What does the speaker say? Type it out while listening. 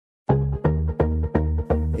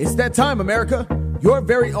It's that time, America. Your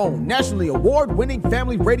very own nationally award-winning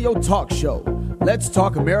family radio talk show, Let's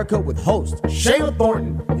Talk America with host Shayla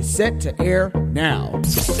Thornton, is set to air now.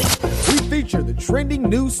 We feature the trending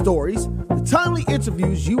news stories, the timely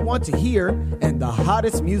interviews you want to hear, and the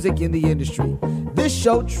hottest music in the industry. This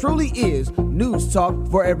show truly is news talk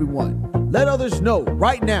for everyone. Let others know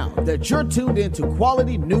right now that you're tuned into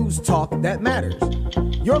quality news talk that matters.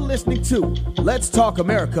 You're listening to Let's Talk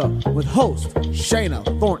America with host Shayna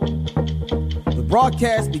Thornton. The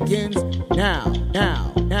broadcast begins now.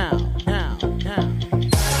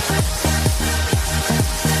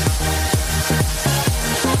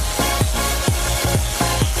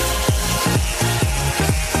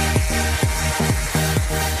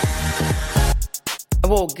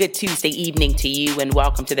 Well, good Tuesday evening to you, and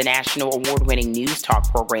welcome to the national award-winning news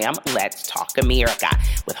talk program, Let's Talk America,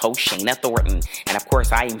 with host Shayna Thornton. And of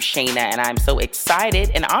course, I am Shayna, and I'm so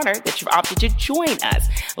excited and honored that you've opted to join us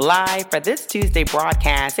live for this Tuesday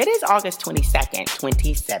broadcast. It is August 22nd,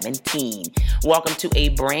 2017. Welcome to a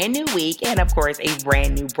brand new week, and of course, a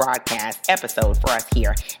brand new broadcast episode for us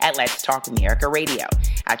here at Let's Talk America Radio.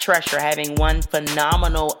 I trust you're having one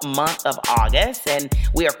phenomenal month of August, and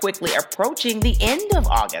we are quickly approaching the end of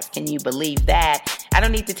August. Can you believe that? I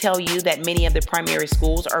don't need to tell you that many of the primary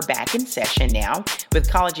schools are back in session now, with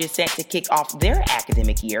colleges set to kick off their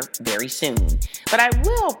academic year very soon. But I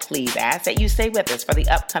will please ask that you stay with us for the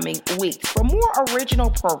upcoming weeks for more original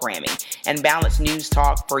programming and balanced news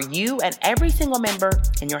talk for you and every single member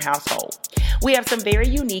in your household. We have some very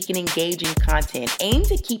unique and engaging content aimed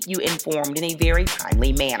to keep you informed in a very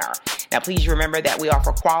timely manner. Now, please remember that we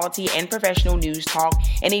offer quality and professional news talk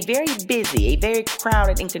in a very busy, a very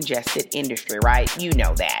crowded and congested industry, right? You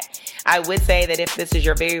know that. I would say that if this is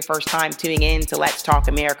your very first time tuning in to Let's Talk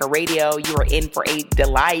America Radio, you are in for a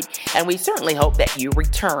delight, and we certainly hope that you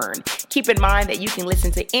return. Keep in mind that you can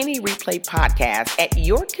listen to any replay podcast at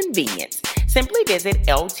your convenience. Simply visit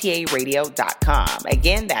ltaradio.com.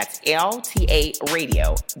 Again, that's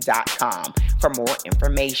ltaradio.com for more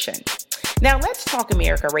information. Now, Let's Talk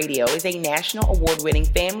America Radio is a national award-winning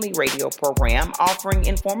family radio program offering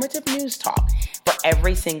informative news talk for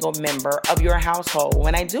every single member of your household.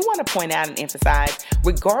 And I do want to point out and emphasize,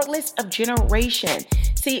 regardless of generation.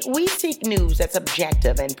 See, we seek news that's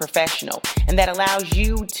objective and professional and that allows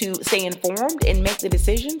you to stay informed and make the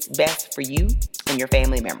decisions best for you and your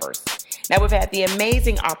family members. Now, we've had the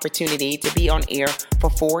amazing opportunity to be on air for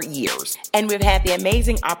 4 years, and we've had the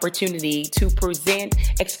amazing opportunity to present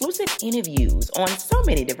exclusive interviews on so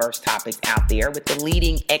many diverse topics out there with the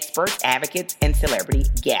leading experts, advocates, and celebrity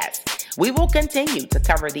guests. We will continue to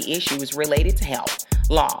cover the issues related to health,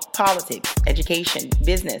 law, politics, education,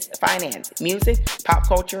 business, finance, music, pop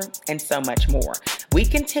culture, and so much more. We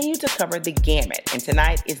continue to cover the gamut, and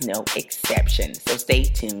tonight is no exception, so stay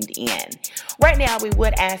tuned in. Right now, we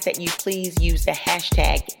would ask that you please use the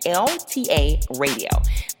hashtag LTA Radio.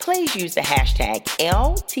 Please use the hashtag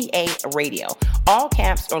LTA Radio. All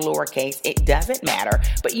caps or lowercase, it doesn't matter,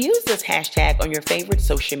 but use this hashtag on your favorite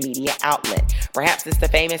social media outlet. Perhaps it's the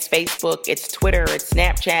famous Facebook, it's Twitter, it's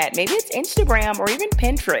Snapchat, maybe it's Instagram, or even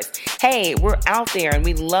Pinterest. Hey, we're out there, and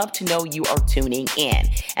we love to know you are tuning in.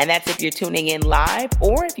 And that's if you're tuning in live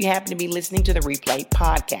or if you happen to be listening to the replay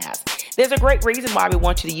podcast. There's a great reason why we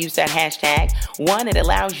want you to use that hashtag. One, it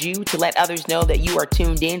allows you to let others know that you are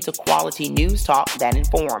tuned in to quality news talk that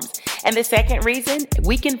informs. And the second reason,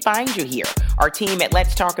 we can find you here. Our team at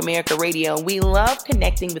Let's Talk America Radio, we love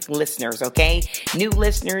connecting with listeners, okay? New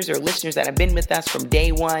listeners or listeners that have been with us from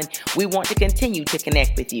day one. We want to continue to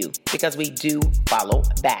connect with you because we do follow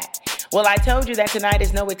back. Well, I told you that tonight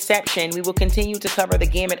is no exception. We will continue to cover the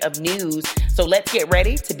gamut of news, so let's get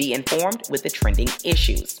ready to be informed with the trending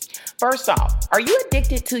issues. First off, are you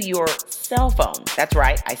addicted to your cell phone? That's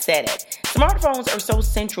right, I said it. Smartphones are so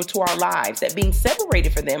central to our lives that being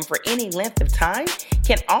separated from them for any length of time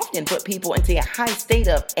can often put people into a high state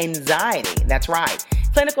of anxiety. That's right.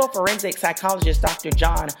 Clinical forensic psychologist Dr.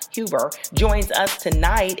 John Huber joins us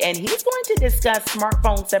tonight, and he's going to discuss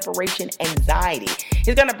smartphone separation anxiety.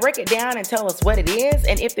 He's going to break it down and tell us what it is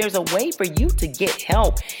and if there's a way for you to get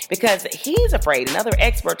help, because he's afraid, and other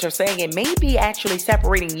experts are saying it may be actually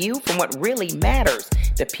separating you from what really matters,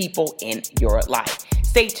 the people in your life.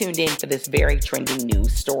 Stay tuned in for this very trending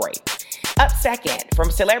news story. Up second, from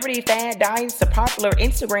celebrity fad diets to popular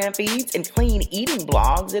Instagram feeds and clean eating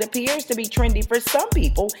blogs, it appears to be trendy for some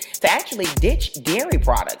people to actually ditch dairy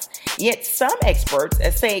products. Yet some experts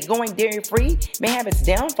say going dairy-free may have its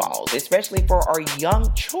downfalls, especially for our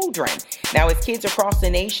young children. Now, as kids across the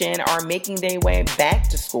nation are making their way back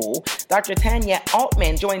to school, Dr. Tanya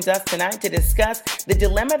Altman joins us tonight to discuss the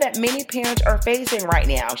dilemma that many parents are facing right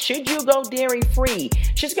now. Should you go dairy-free?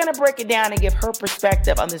 She's going to break it down and give her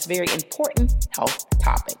perspective on this very important health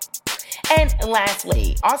topic. And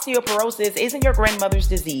lastly, osteoporosis isn't your grandmother's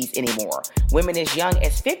disease anymore. Women as young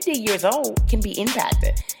as 50 years old can be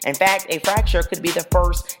impacted. In fact, a fracture could be the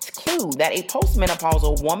first clue that a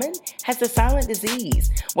postmenopausal woman has a silent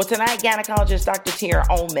disease. Well, tonight, gynecologist Dr. Tara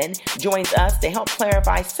Ullman joins us to help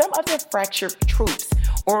clarify some of the fracture truths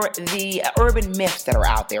or the urban myths that are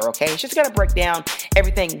out there, okay? She's going to break down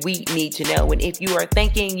everything we need to know. And if you are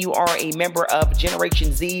thinking you are a member of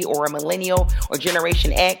Generation Z or a millennial or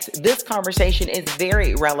Generation X, this conversation is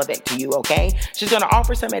very relevant to you, okay? She's going to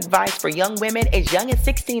offer some advice for young women as young as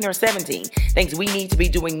 16 or 17, things we need to be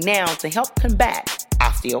doing now to help combat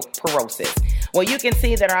osteoporosis. Well, you can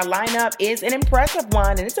see that our lineup is an impressive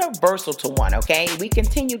one and it's a versatile one, okay? We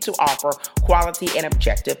continue to offer quality and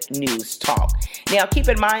objective news talk. Now, keep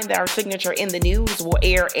in mind that our signature in the news will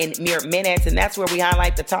air in mere minutes, and that's where we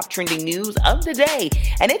highlight the top trending news of the day.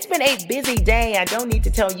 And it's been a busy day. I don't need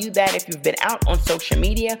to tell you that if you've been out on social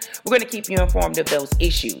media. We're going to keep you informed of those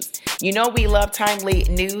issues. You know we love timely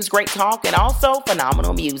news, great talk, and also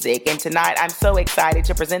phenomenal music. And tonight, I'm so excited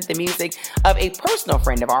to present the music of a personal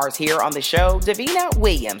friend of ours here on the show, Davina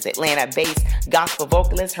Williams, Atlanta-based gospel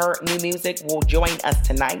vocalist. Her new music will join us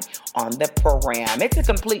tonight on the program. It's a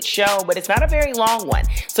complete show, but it's not a very long one,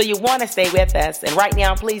 so you want to stay with us. And right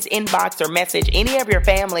now, please inbox or message any of your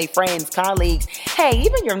family, friends, colleagues, hey,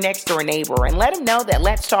 even your next door neighbor, and let them know that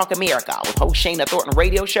Let's Talk America with host Shana Thornton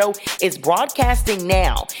radio show is broadcasting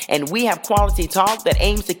now, and we have quality talk that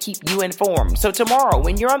aims to keep you informed. So tomorrow,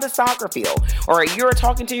 when you're on the soccer field, or you're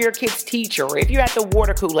talking to your kid's teacher, or if you're at the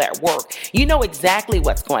water cooler at work, you know exactly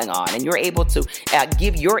what's going on, and you're able to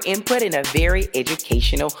give your input in a very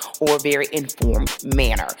educational or very informed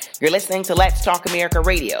manner. You're listening to Let's Talk America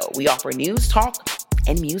Radio. We offer news, talk,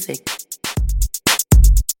 and music.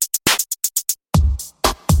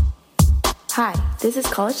 Hi, this is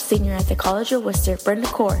college senior at the College of Worcester, Brenda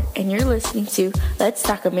Core, and you're listening to Let's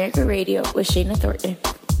Talk America Radio with Shana Thornton.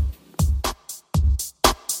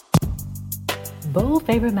 Bold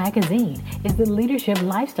Favor Magazine is the leadership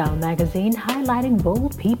lifestyle magazine highlighting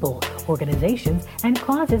bold people, organizations, and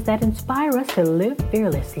causes that inspire us to live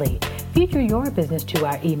fearlessly. Feature your business to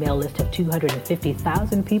our email list of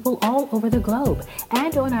 250,000 people all over the globe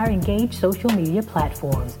and on our engaged social media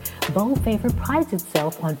platforms. Bold Favor prides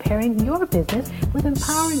itself on pairing your business with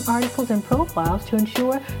empowering articles and profiles to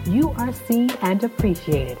ensure you are seen and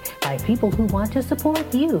appreciated by people who want to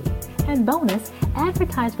support you. And bonus,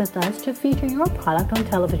 advertise with us to feature your product on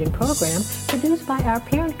television programs produced by our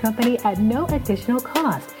parent company at no additional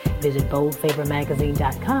cost. Visit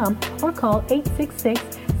boldfavormagazine.com or call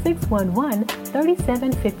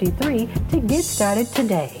 866-611-3753 to get started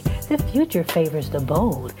today. The future favors the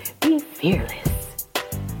bold. Be fearless.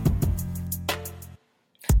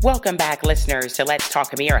 Welcome back, listeners, to Let's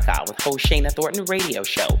Talk America with host Shana Thornton radio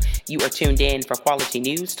show. You are tuned in for quality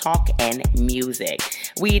news, talk, and music.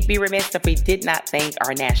 We'd be remiss if we did not thank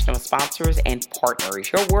our national sponsors and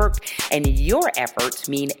partners. Your work and your efforts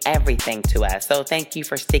mean everything to us, so thank you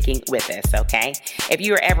for sticking with us, okay? If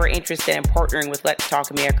you are ever interested in partnering with Let's Talk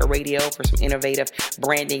America Radio for some innovative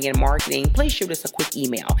branding and marketing, please shoot us a quick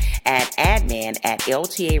email at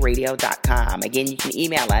admin@ltaradio.com. Again, you can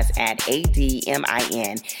email us at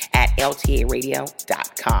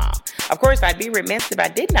admin@ltaradio.com. Of course, I'd be remiss if I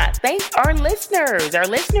did not thank our listeners. Our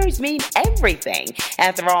listeners mean everything.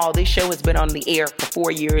 After all, this show has been on the air for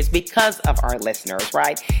 4 years because of our listeners,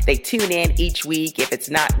 right? They tune in each week. If it's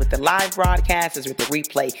not with the live broadcast, it's with the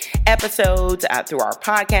replay episodes through our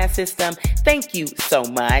podcast system. Thank you so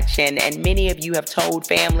much. And many of you have told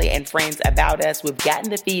family and friends about us. We've gotten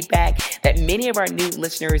the feedback that many of our new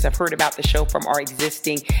listeners have heard about the show from our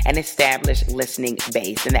existing and established listening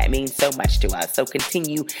base. And that means so much to us. So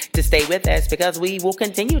continue to stay with us because we will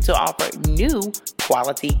continue to offer new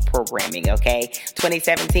quality programming, okay?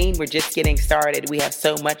 2017, we're just getting started. We have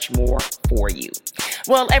so much more for you.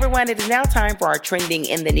 Well, everyone, it is now time for our trending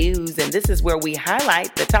in the news, and this is where we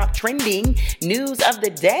highlight the top trending news of the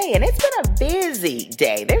day. And it's been a busy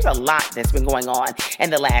day. There's a lot that's been going on in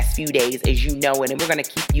the last few days, as you know, and we're going to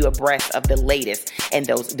keep you abreast of the latest in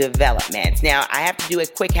those developments. Now, I have to do a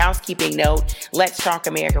quick housekeeping note. Let's Talk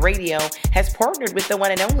America Radio has partnered with the one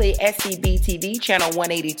and only SCB TV channel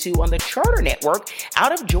 182 on the Charter Network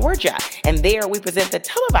out of Georgia. And there we present the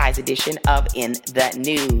televised edition of In the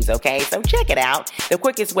News, okay? So check it out. The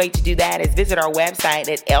quickest way to do that is visit our website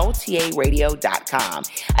at ltaradio.com.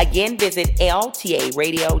 Again, visit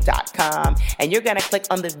ltaradio.com, and you're going to click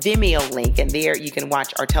on the Vimeo link, and there you can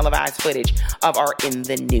watch our televised footage of our In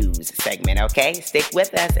the News segment, okay? Stick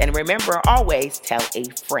with us, and remember, always tell a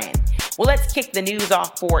friend. Well, let's kick the news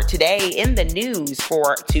off for today. In the news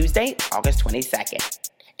for Tuesday, August 22nd.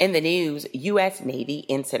 In the news, U.S. Navy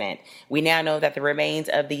incident. We now know that the remains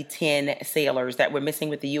of the 10 sailors that were missing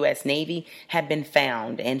with the U.S. Navy have been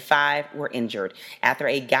found, and 5 were injured after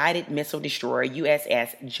a guided missile destroyer,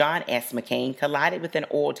 USS John S. McCain, collided with an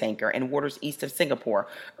oil tanker in waters east of Singapore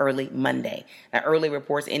early Monday. Now, early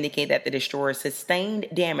reports indicate that the destroyer sustained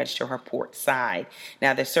damage to her port side.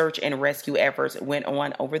 Now, the search and rescue efforts went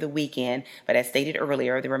on over the weekend, but as stated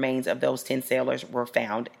earlier, the remains of those 10 sailors were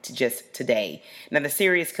found just today. Now, the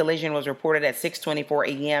serious collision was reported at 6:24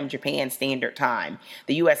 a.m. Japan Standard Time.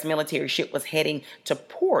 The U.S. military ship was heading to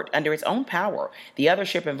port under its own power. The other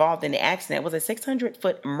ship involved in the accident was a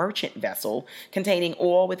 600-foot merchant vessel containing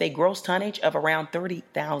oil with a gross tonnage of around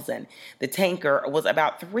 30,000. The tanker was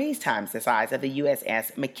about 3 times the size of the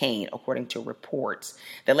USS McCain, according to reports.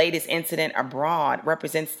 The latest incident abroad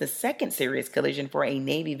represents the second serious collision for a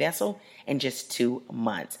Navy vessel in just 2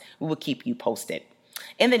 months. We will keep you posted.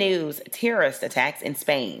 In the news, terrorist attacks in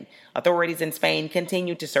Spain. Authorities in Spain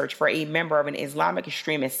continue to search for a member of an Islamic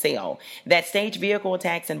extremist cell that staged vehicle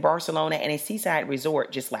attacks in Barcelona and a seaside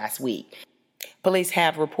resort just last week. Police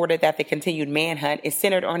have reported that the continued manhunt is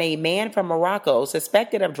centered on a man from Morocco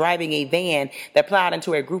suspected of driving a van that plowed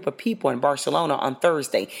into a group of people in Barcelona on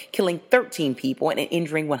Thursday, killing 13 people and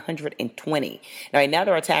injuring 120. Now,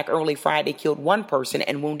 another attack early Friday killed 1 person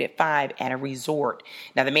and wounded 5 at a resort.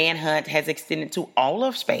 Now, the manhunt has extended to all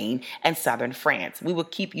of Spain and southern France. We will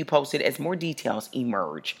keep you posted as more details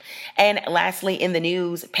emerge. And lastly, in the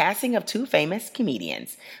news, passing of 2 famous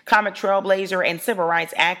comedians. Comic trailblazer and civil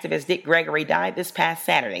rights activist Dick Gregory died this past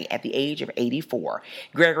Saturday at the age of 84.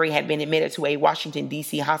 Gregory had been admitted to a Washington,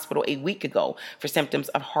 D.C. hospital a week ago for symptoms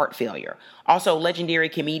of heart failure. Also, legendary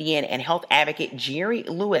comedian and health advocate Jerry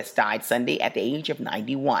Lewis died Sunday at the age of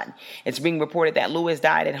 91. It's being reported that Lewis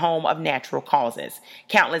died at home of natural causes.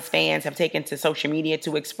 Countless fans have taken to social media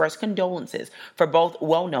to express condolences for both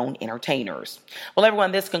well-known entertainers. Well,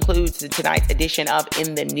 everyone, this concludes tonight's edition of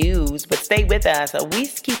In the News, but stay with us. We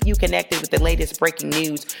keep you connected with the latest breaking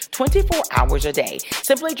news 24 hours a day.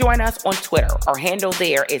 Simply join us on Twitter. Our handle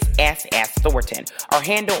there is SS Thornton. Our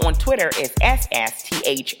handle on Twitter is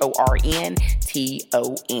SSTHORNTON.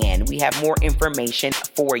 We have more information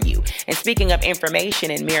for you. And speaking of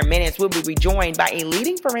information, in mere minutes, we'll be rejoined by a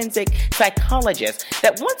leading forensic psychologist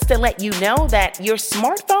that wants to let you know that your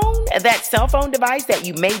smartphone, that cell phone device that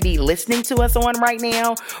you may be listening to us on right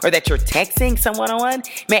now, or that you're texting someone on,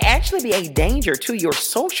 may actually be a danger to your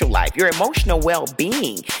social life, your emotional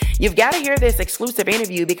well-being. You've got to hear this exclusive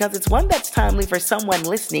interview because it's one that's timely for someone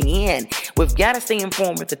listening in. We've got to stay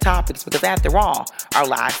informed with the topics because, after all, our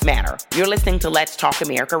lives matter. You're listening to Let's Talk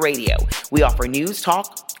America Radio. We offer news,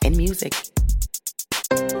 talk, and music.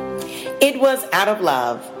 It Was Out of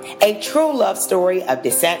Love, a true love story of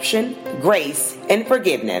deception, grace, and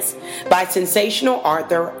forgiveness by sensational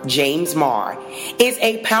author James Marr is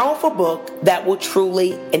a powerful book that will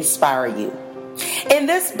truly inspire you. In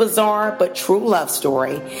this bizarre but true love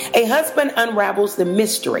story, a husband unravels the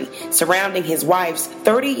mystery surrounding his wife's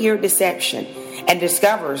 30-year deception and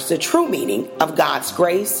discovers the true meaning of God's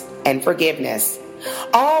grace and forgiveness.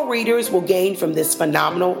 All readers will gain from this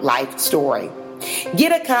phenomenal life story.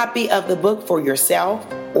 Get a copy of the book for yourself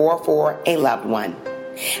or for a loved one.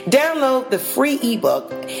 Download the free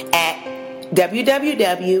ebook at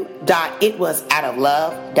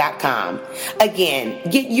www.itwasoutoflove.com. Again,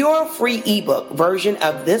 get your free ebook version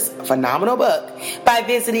of this phenomenal book by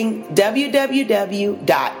visiting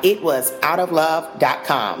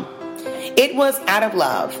www.itwasoutoflove.com. It Was Out of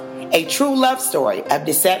Love, a true love story of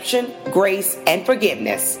deception, grace, and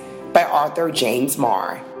forgiveness by author James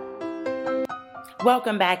Marr.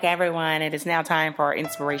 Welcome back, everyone. It is now time for our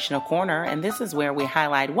Inspirational Corner, and this is where we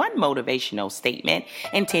highlight one motivational statement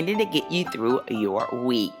intended to get you through your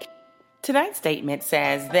week. Tonight's statement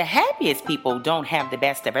says, the happiest people don't have the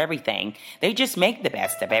best of everything. They just make the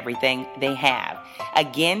best of everything they have.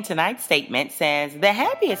 Again, tonight's statement says, the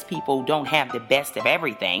happiest people don't have the best of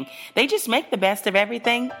everything. They just make the best of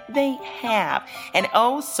everything they have. And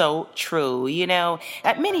oh, so true. You know,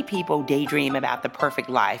 many people daydream about the perfect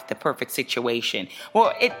life, the perfect situation.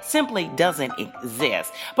 Well, it simply doesn't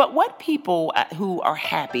exist. But what people who are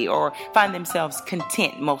happy or find themselves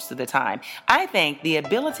content most of the time, I think the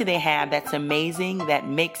ability they have that's amazing, that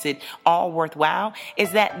makes it all worthwhile,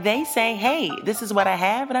 is that they say, hey, this is what I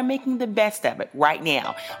have and I'm making the best of it right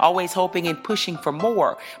now. Always hoping and pushing for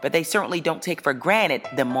more, but they certainly don't take for granted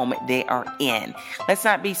the moment they are in. Let's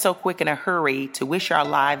not be so quick in a hurry to wish our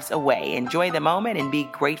lives away. Enjoy the moment and be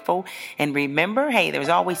grateful. And remember, hey, there's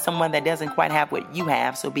always someone that doesn't quite have what you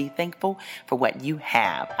have, so be thankful for what you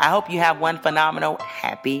have. I hope you have one phenomenal,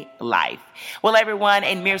 happy life. Well, everyone,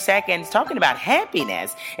 in mere seconds, talking about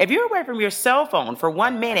happiness, if you're away from your cell phone for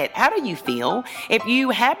 1 minute, how do you feel? If you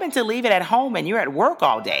happen to leave it at home and you're at work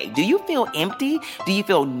all day, do you feel empty? Do you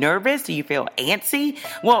feel nervous? Do you feel antsy?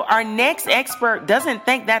 Well, our next expert doesn't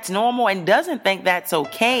think that's normal and doesn't think that's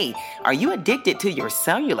okay. Are you addicted to your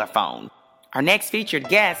cellular phone? Our next featured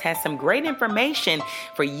guest has some great information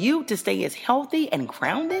for you to stay as healthy and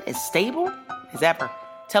grounded, as stable as ever.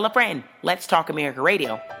 Tell a friend. Let's Talk America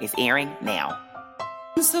Radio is airing now.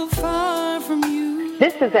 So far from you.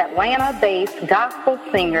 This is Atlanta-based gospel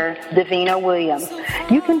singer Davina Williams.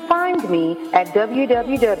 You can find me at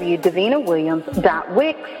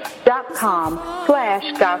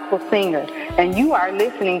www.davinawilliams.wix.com/gospel singer. And you are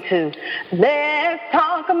listening to Let's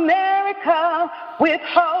Talk America with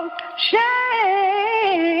host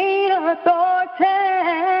Shane Thornton.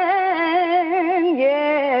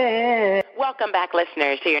 Yeah. Welcome back,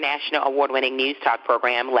 listeners, to your national award-winning news talk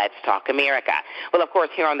program, Let's Talk America. Well, of course,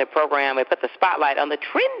 here on the program, we put the spotlight on the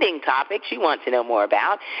trending topics you want to know more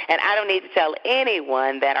about. And I don't need to tell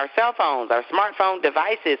anyone that our cell phones, our smartphone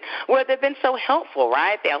devices, well, they've been so helpful,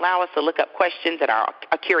 right? They allow us to look up questions that our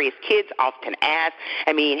curious kids often ask.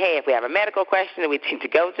 I mean, hey, if we have a medical question and we think to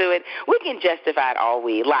go to it, we can justify it all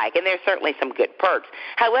we like. And there's certainly some good perks.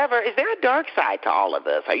 However, is there a dark side to all of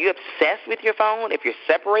this? Are you obsessed with your phone? If you're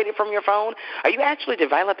separated from your phone, are you actually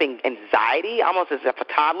developing anxiety almost as if a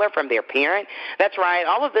toddler from their parent? That's right.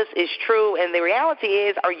 All of this is true, and the reality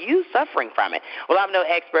is, are you suffering from it? Well, I'm no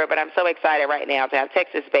expert, but I'm so excited right now to have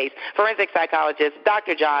Texas-based forensic psychologist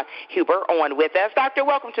Dr. John Huber on with us. Doctor,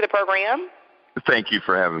 welcome to the program. Thank you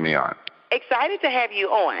for having me on. Excited to have you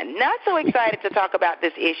on. Not so excited to talk about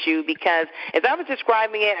this issue because as I was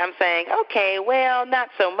describing it, I'm saying, okay, well, not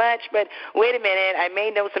so much, but wait a minute, I may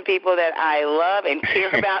know some people that I love and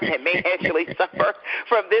care about that may actually suffer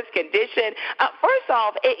from this condition. First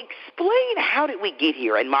off, explain how did we get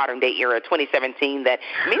here in modern-day era 2017 that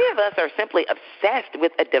many of us are simply obsessed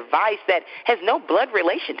with a device that has no blood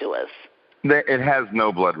relation to us? It has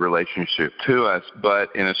no blood relationship to us, but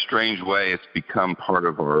in a strange way, it's become part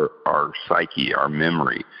of our psyche, our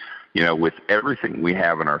memory. You know, with everything we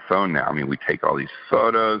have on our phone now, I mean, we take all these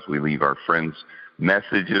photos, we leave our friends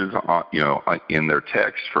messages, in their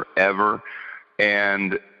text forever,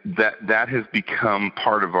 and that has become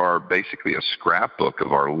part of our, basically a scrapbook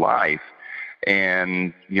of our life.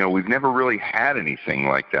 And, we've never really had anything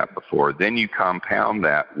like that before. Then you compound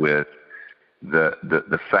that with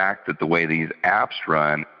the fact that the way these apps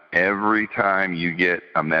run, every time you get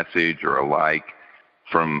a message or a like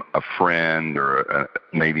from a friend or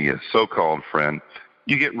maybe a so-called friend,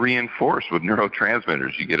 you get reinforced with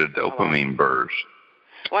neurotransmitters. You get a dopamine burst.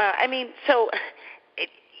 Well, I mean, so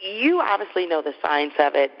you obviously know the science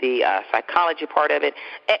of it, the psychology part of it.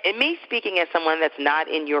 And me speaking as someone that's not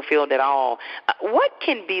in your field at all, what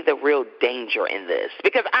can be the real danger in this?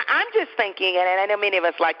 Because I'm just thinking, and I know many of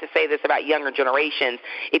us like to say this about younger generations,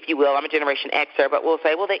 if you will. I'm a Generation Xer, but we'll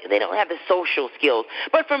say, well, they don't have the social skills.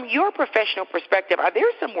 But from your professional perspective, are there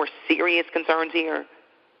some more serious concerns here?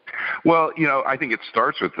 Well, I think it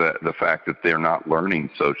starts with the fact that they're not learning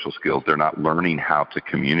social skills. They're not learning how to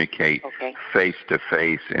communicate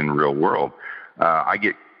face-to-face in real world. I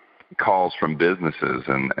get calls from businesses,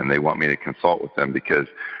 and they want me to consult with them because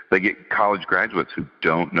they get college graduates who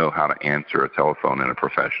don't know how to answer a telephone in a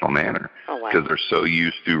professional manner because they're so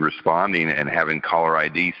used to responding and having caller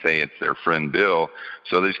ID say it's their friend Bill.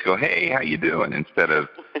 So they just go, hey, how you doing? Instead of,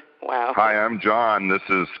 hi, I'm John. This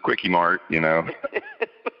is Quickie Mart,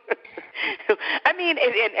 I mean,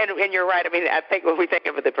 and you're right. I mean, I think when we think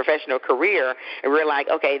of the professional career, and we're like,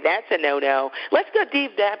 okay, that's a no-no. Let's go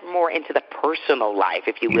deep dive more into the personal life,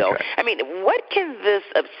 if you will. Okay. I mean, what can this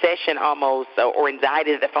obsession almost, or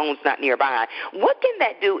anxiety that the phone's not nearby, what can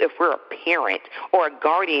that do if we're a parent or a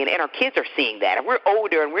guardian and our kids are seeing that, and we're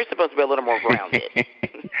older and we're supposed to be a little more grounded?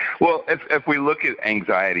 Well, if we look at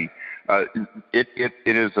anxiety, it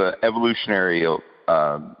is an evolutionary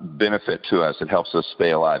benefit to us. It helps us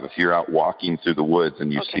stay alive. If you're out walking through the woods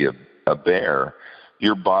and you see a bear,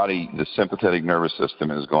 your body, the sympathetic nervous system,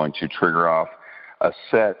 is going to trigger off a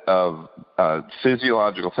set of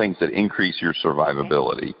physiological things that increase your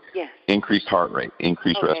survivability. Yes. Increased heart rate,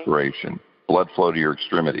 increased respiration, blood flow to your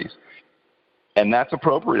extremities. And that's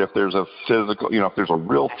appropriate if there's a physical, if there's a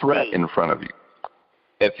real threat in front of you.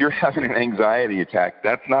 If you're having an anxiety attack,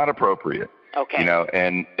 that's not appropriate. Okay.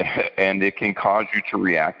 And it can cause you to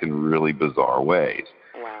react in really bizarre ways.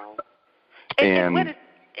 Wow. And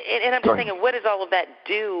I'm just thinking, what does all of that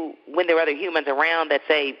do when there are other humans around that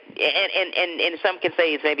say, and some can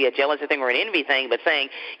say it's maybe a jealousy thing or an envy thing, but saying,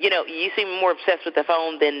 you seem more obsessed with the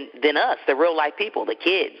phone than us, the real life people, the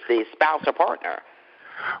kids, the spouse or partner.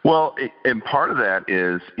 Well, and part of that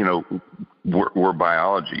is, we're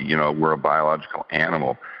biology. We're a biological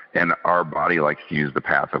animal. And our body likes to use the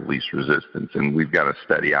path of least resistance. And we've got a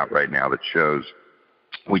study out right now that shows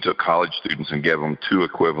we took college students and gave them 2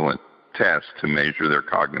 equivalent tests to measure their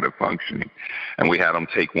cognitive functioning. And we had them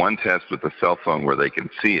take one test with a cell phone where they can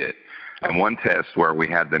see it, and one test where we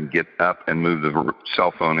had them get up and move the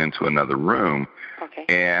cell phone into another room. Okay.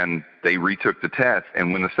 And they retook the test.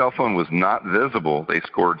 And when the cell phone was not visible, they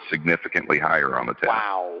scored significantly higher on the test.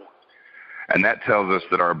 Wow. And that tells us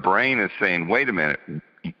that our brain is saying, wait a minute,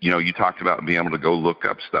 you talked about being able to go look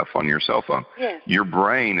up stuff on your cell phone. Yes. Your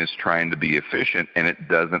brain is trying to be efficient, and it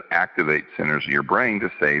doesn't activate centers of your brain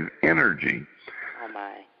to save energy. Oh,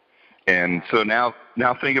 my. And so now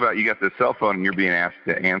think about, you got this cell phone, and you're being asked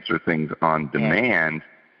to answer things on demand,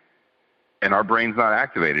 and our brain's not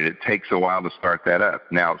activated. It takes a while to start that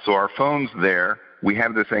up. Now, so our phone's there. We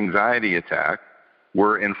have this anxiety attack.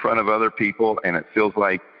 We're in front of other people, and it feels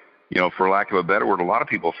like, for lack of a better word, a lot of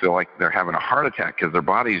people feel like they're having a heart attack because their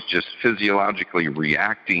body's just physiologically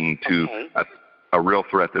reacting to a real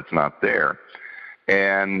threat that's not there.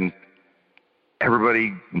 And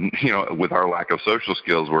everybody, with our lack of social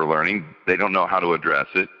skills we're learning, they don't know how to address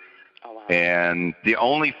it. Oh, wow. And the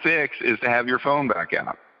only fix is to have your phone back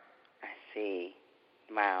out. I see.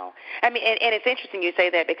 Wow. I mean, and it's interesting you say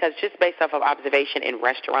that, because just based off of observation in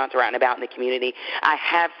restaurants around and about in the community, I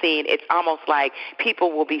have seen it's almost like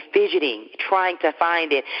people will be fidgeting, trying to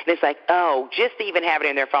find it. And it's like, just to even have it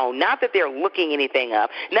in their phone. Not that they're looking anything up.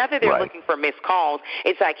 Not that they're looking for missed calls.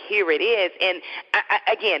 It's like, here it is. And,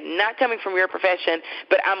 again, not coming from your profession,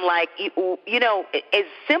 but I'm like, as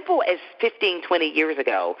simple as 15, 20 years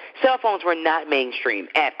ago, cell phones were not mainstream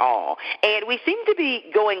at all. And we seem to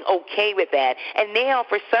be going okay with that. And now,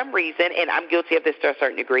 for some reason, and I'm guilty of this to a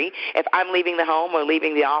certain degree, if I'm leaving the home or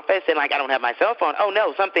leaving the office and, I don't have my cell phone, oh,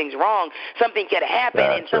 no, something's wrong. Something could happen,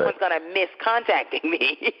 and someone's going to miss contacting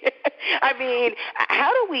me. I mean,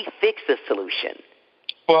 how do we fix the solution?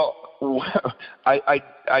 Well,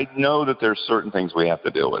 I know that there's certain things we have to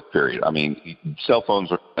deal with, period. I mean, cell phones,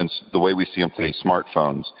 and the way we see them today,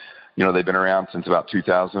 smartphones, they've been around since about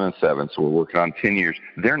 2007, so we're working on 10 years.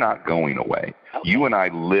 They're not going away. Okay. You and I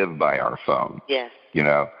live by our phone. Yes.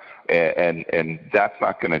 And that's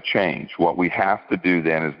not going to change. What we have to do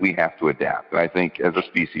then is we have to adapt. And I think as a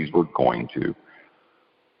species we're going to.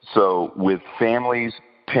 So with families,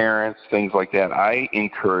 parents, things like that, I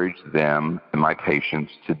encourage them and my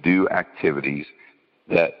patients to do activities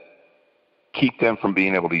that keep them from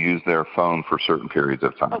being able to use their phone for certain periods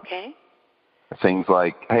of time. Okay. Things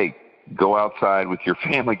like, hey, go outside with your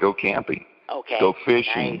family, go camping. Okay. Go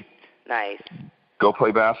fishing. Nice. Go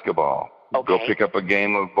play basketball. Okay. Go pick up a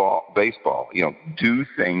game of baseball. Do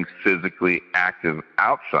things physically active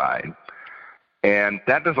outside. And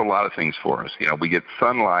that does a lot of things for us. We get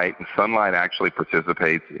sunlight, and sunlight actually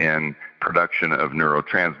participates in production of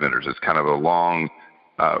neurotransmitters. It's kind of a long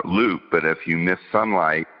loop, but if you miss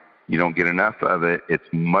sunlight, you don't get enough of it, it's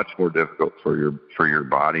much more difficult for your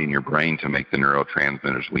body and your brain to make the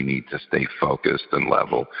neurotransmitters we need to stay focused and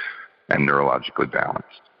level and neurologically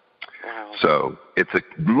balanced. Wow. So it's a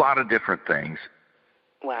lot of different things.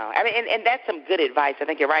 Wow. I mean, and that's some good advice. I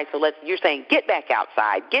think you're right. So you're saying get back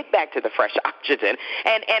outside, get back to the fresh oxygen.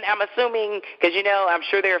 And I'm assuming, because, I'm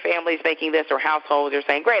sure there are families thinking this or households are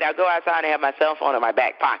saying, great, I'll go outside and have my cell phone in my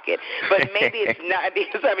back pocket. But maybe it's not,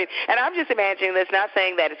 because, and I'm just imagining this, not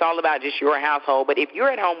saying that it's all about just your household, but if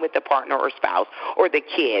you're at home with the partner or spouse or the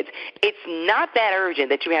kids, it's not that urgent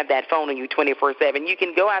that you have that phone on you 24/7. You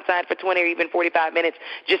can go outside for 20 or even 45 minutes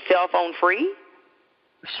just cell phone free.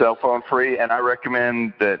 Cell phone free, and I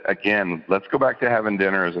recommend that, again, let's go back to having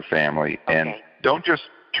dinner as a family, and don't just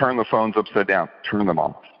turn the phones upside down, turn them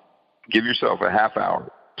off. Give yourself a half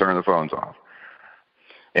hour, turn the phones off,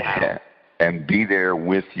 and be there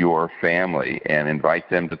with your family and invite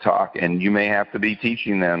them to talk, and you may have to be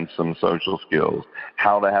teaching them some social skills,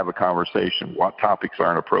 how to have a conversation, what topics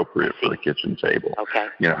aren't appropriate for the kitchen table,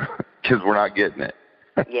 because we're not getting it.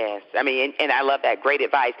 Yes. I mean, and I love that. Great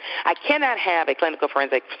advice. I cannot have a clinical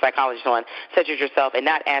forensic psychologist on, such as yourself, and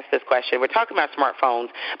not ask this question. We're talking about smartphones,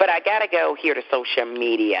 but I got to go here to social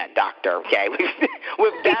media, doctor, okay?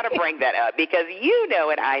 We've got to bring that up because you know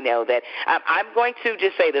and I know that I'm going to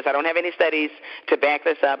just say this. I don't have any studies to back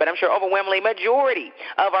this up, but I'm sure overwhelmingly majority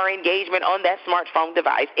of our engagement on that smartphone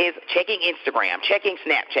device is checking Instagram, checking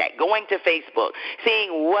Snapchat, going to Facebook,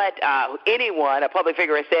 seeing what anyone, a public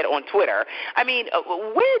figure, has said on Twitter. I mean,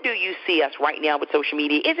 where do you see us right now with social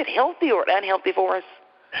media? Is it healthy or unhealthy for us?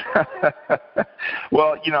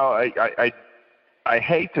 Well, I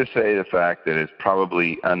hate to say the fact that it's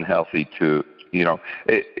probably unhealthy to,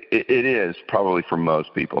 it is probably for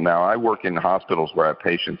most people. Now, I work in hospitals where I have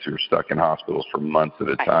patients who are stuck in hospitals for months at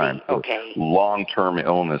a time for long-term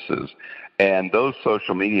illnesses. And those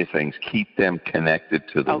social media things keep them connected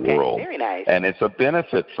to the world. Very nice. And it's a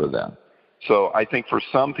benefit for them. So I think for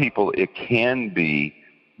some people it can be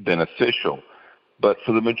beneficial, but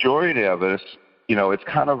for the majority of us, it's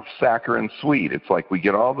kind of saccharine sweet. It's like we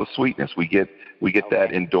get all the sweetness. We get that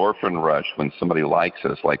endorphin rush when somebody likes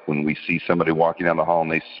us, like when we see somebody walking down the hall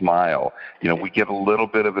and they smile. We get a little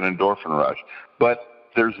bit of an endorphin rush, but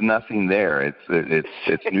there's nothing there.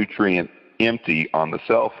 It's nutrient empty on the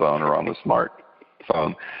cell phone or on the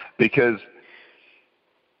smartphone because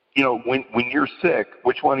when you're sick,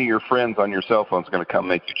 which one of your friends on your cell phone is going to come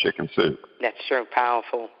make you chicken soup? That's true.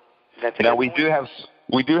 Powerful. Now we do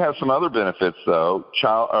have some other benefits though.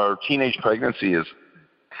 Teenage pregnancy is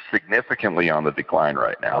significantly on the decline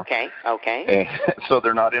right now. Okay. And so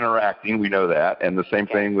they're not interacting. We know that, and the same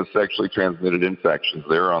thing with sexually transmitted infections.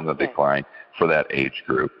 They're on the decline for that age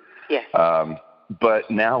group. Yes.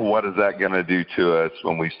 But now what is that going to do to us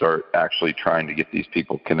when we start actually trying to get these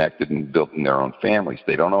people connected and building their own families?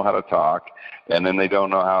 They don't know how to talk, and then they don't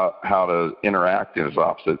know how to interact as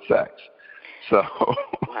opposite sex. So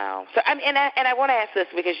wow. So and I want to ask this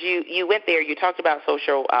because you went there. You talked about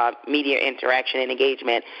social media interaction and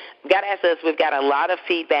engagement. We've got to ask this. We've got a lot of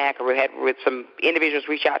feedback. We had with some individuals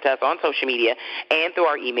reach out to us on social media and through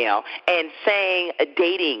our email and saying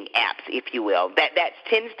dating apps, if you will. That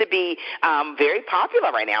tends to be very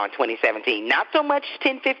popular right now in 2017. Not so much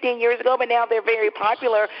 10, 15 years ago, but now they're very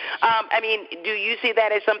popular. Do you see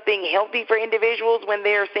that as something healthy for individuals when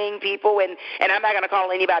they're seeing people? And I'm not going to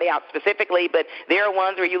call anybody out specifically, but there are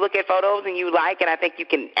ones where you look at photos and you like, and I think you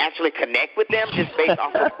can actually connect with them just based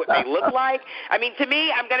off of what they look like. I mean, to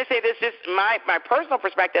me, I'm going to say this, just my personal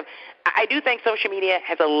perspective, I do think social media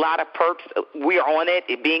has a lot of perks. We're on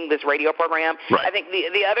it being this radio program. Right. I think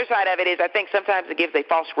the other side of it is I think sometimes it gives a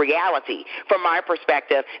false reality from my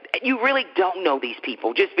perspective. You really don't know these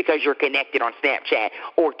people just because you're connected on Snapchat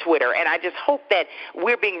or Twitter. And I just hope that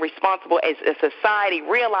we're being responsible as a society,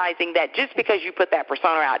 realizing that just because you put that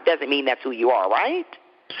persona out doesn't mean that's who you are, right?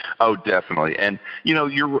 Oh, definitely. And,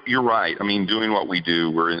 you're right. I mean, doing what we do,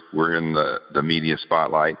 we're in the media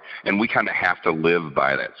spotlight, and we kind of have to live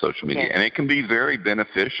by that social media. Yeah. And it can be very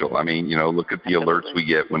beneficial. I mean, look at the alerts we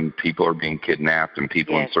get when people are being kidnapped and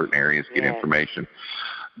people in certain areas get information.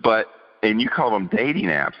 And you call them dating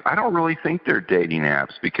apps. I don't really think they're dating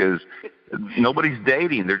apps because nobody's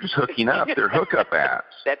dating. They're just hooking up. They're hookup apps.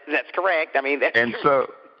 That's correct. I mean, that's and true.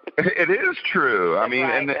 So it is true. That's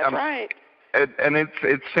right. That's right. And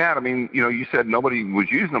it's sad. I mean, you said nobody was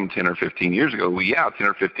using them 10 or 15 years ago. Well, yeah, 10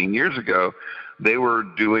 or 15 years ago, they were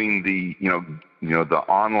doing the, the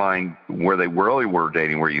online where they really were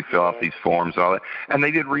dating, where you fill out these forms and all that. And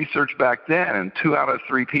they did research back then, and 2 out of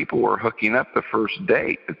 3 people were hooking up the first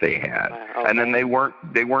date that they had. Wow, and then they weren't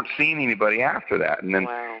seeing anybody after that. And then,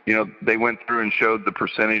 they went through and showed the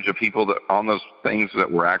percentage of people that on those things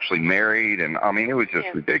that were actually married. And I mean, it was just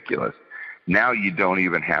ridiculous. Now you don't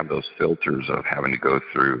even have those filters of having to go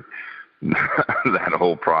through that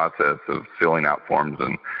whole process of filling out forms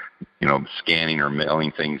and scanning or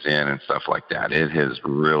mailing things in and stuff like that. It has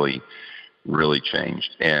really, really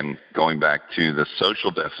changed. And going back to the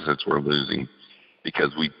social deficits we're losing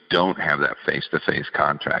because we don't have that face-to-face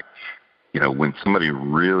contact. When somebody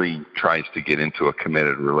really tries to get into a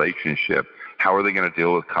committed relationship, how are they going to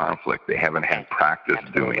deal with conflict? They haven't had practice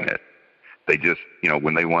doing it. They just,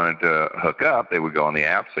 when they wanted to hook up, they would go on the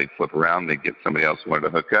apps, they'd flip around, they'd get somebody else who wanted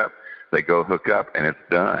to hook up. They go hook up, and it's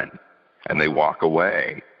done. And they walk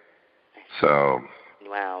away. So...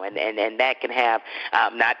 Wow, and that can have,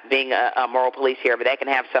 not being a moral police here, but that can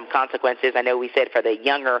have some consequences. I know we said for the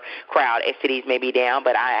younger crowd, STDs may be down,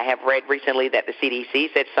 but I have read recently that the CDC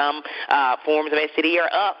said some forms of STD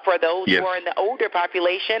are up for those who are in the older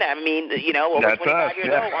population. I mean, over 25 years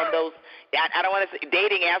old on those. I don't want to say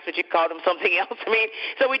dating apps, but you call them something else. I mean,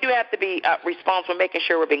 so we do have to be responsible, making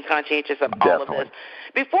sure we're being conscientious of all of this.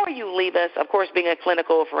 Before you leave us, of course, being a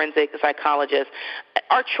clinical forensic psychologist,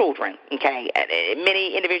 our children, okay,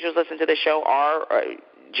 many individuals listening to the show are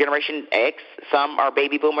Generation X. Some are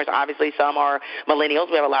baby boomers, obviously. Some are millennials.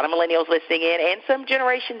 We have a lot of millennials listening in, and some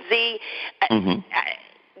Generation Z.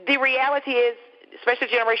 The reality is, especially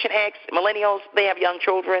Generation X, millennials, they have young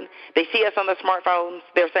children. They see us on the smartphones.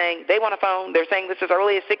 They're saying they want a phone. They're saying this as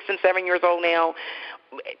early as 6 and 7 years old now.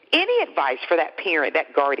 Any advice for that parent,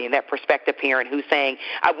 that guardian, that prospective parent who's saying,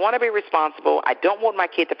 I want to be responsible, I don't want my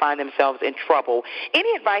kid to find themselves in trouble?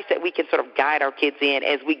 Any advice that we can sort of guide our kids in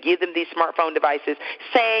as we give them these smartphone devices,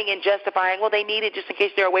 saying and justifying, well, they need it just in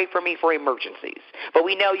case they're away from me for emergencies. But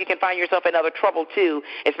we know you can find yourself in other trouble, too,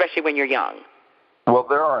 especially when you're young. Well,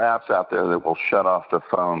 there are apps out there that will shut off the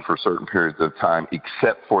phone for certain periods of time,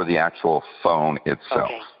 except for the actual phone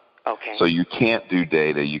itself. Okay. So you can't do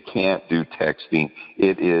data, you can't do texting.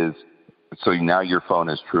 So now your phone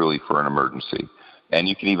is truly for an emergency. And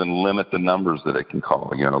you can even limit the numbers that it can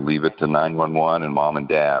call. Leave it to 911 and mom and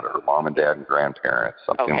dad, or mom and dad and grandparents,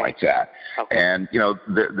 something like that. And,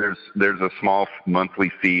 there's a small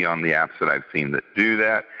monthly fee on the apps that I've seen that do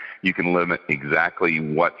that. You can limit exactly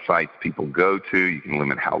what sites people go to. You can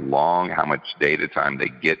limit how much data time they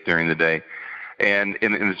get during the day. And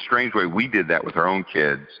in a strange way, we did that with our own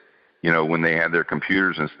kids. When they had their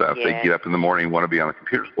computers and stuff, they'd get up in the morning and want to be on the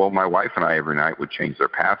computers. Well, my wife and I every night would change their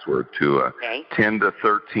password to a 10 to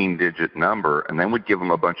 13-digit number, and then we'd give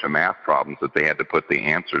them a bunch of math problems that they had to put the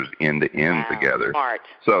answers end to end together. Smart.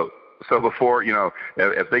 So before,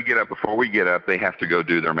 if they get up before we get up, they have to go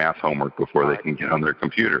do their math homework before they can get on their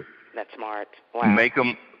computer. That's smart. Wow. Make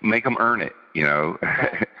them earn it,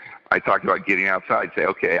 I talked about getting outside. Say,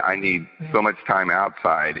 okay, I need so much time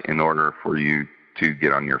outside in order for you to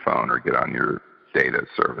get on your phone or get on your data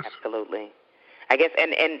service. Absolutely. I guess,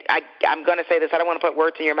 and I'm going to say this, I don't want to put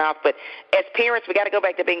words in your mouth, but as parents, we got to go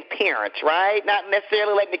back to being parents, right? Not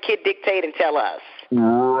necessarily letting the kid dictate and tell us.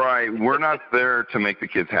 Right. We're not there to make the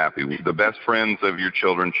kids happy. The best friends of your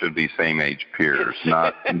children should be same-age peers,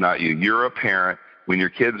 not you. You're a parent. When your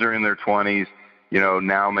kids are in their 20s,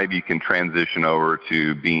 now maybe you can transition over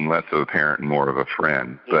to being less of a parent and more of a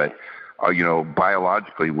friend. But,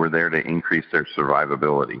 biologically, we're there to increase their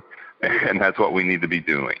survivability, and that's what we need to be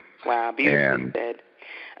doing. Wow, beautifully said.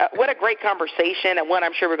 What a great conversation, and one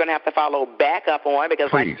I'm sure we're going to have to follow back up on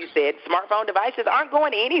because, like you said, smartphone devices aren't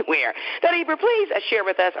going anywhere. Dr. Eber, please share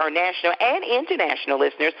with us, our national and international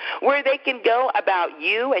listeners, where they can go about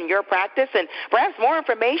you and your practice and perhaps more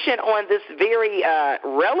information on this very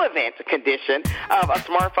relevant condition of a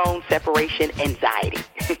smartphone separation anxiety.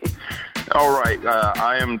 All right.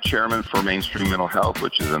 I am chairman for Mainstream Mental Health,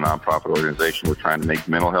 which is a nonprofit organization. We're trying to make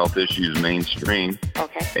mental health issues mainstream.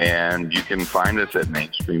 Okay. And you can find us at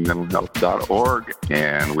mainstreammentalhealth.org.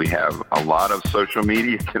 And we have a lot of social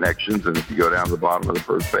media connections. And if you go down to the bottom of the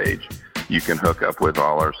first page, you can hook up with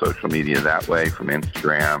all our social media that way, from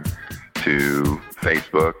Instagram to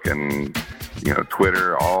Facebook and,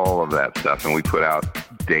 Twitter, all of that stuff. And we put out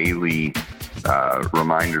daily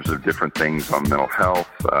reminders of different things on mental health.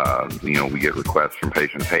 We get requests from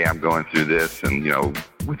patients, hey, I'm going through this, and,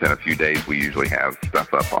 within a few days we usually have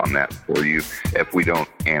stuff up on that for you if we don't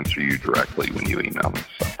answer you directly when you email us.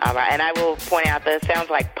 So. All right, and I will point out that it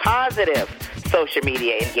sounds like positive social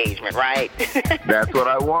media engagement, right? That's what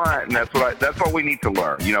I want, and that's what we need to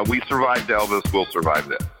learn. We survived Elvis, we'll survive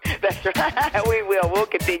this. That's right, we will. We'll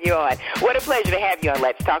continue on. What a pleasure to have you on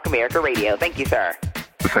Let's Talk America Radio. Thank you, sir.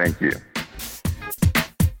 Thank you.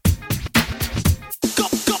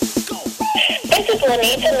 This is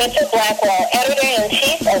Lanita Mitchell-Blackwell,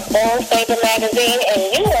 Editor-in-Chief of Bold Favor Magazine, and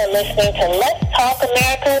you are listening to Let's Talk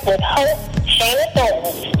America with host Shayna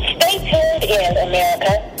Thornton. Stay tuned in,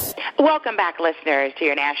 America. Welcome Welcome back, listeners, to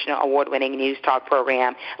your national award-winning news talk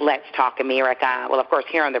program, Let's Talk America. Well, of course,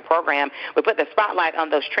 here on the program, we put the spotlight on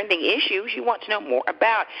those trending issues you want to know more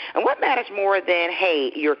about. And what matters more than,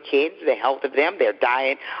 hey, your kids, the health of them, their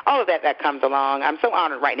diet, all of that comes along. I'm so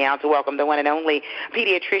honored right now to welcome the one and only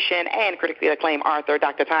pediatrician and critically acclaimed author,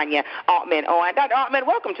 Dr. Tanya Altman. Dr. Altman,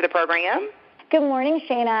 welcome to the program. Good morning,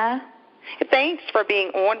 Shana. Thanks for being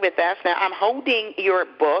on with us. Now, I'm holding your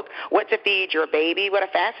book, What to Feed Your Baby. What a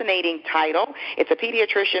fascinating title. It's a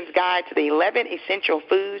pediatrician's guide to the 11 essential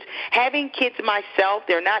foods. Having kids myself,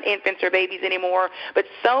 they're not infants or babies anymore, but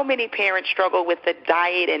so many parents struggle with the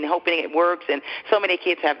diet and hoping it works, and so many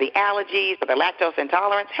kids have the allergies or the lactose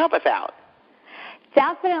intolerance. Help us out.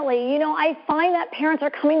 Definitely. You know, I find that parents are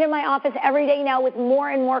coming to my office every day now with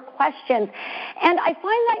more and more questions. And I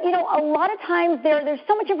find that, you know, a lot of times there's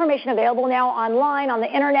so much information available now online, on the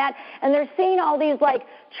internet, and they're seeing all these, like,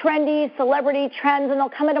 trendy celebrity trends, and they'll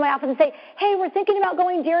come into my office and say, hey, we're thinking about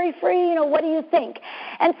going dairy-free, you know, what do you think?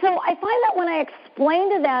 And so I find that when I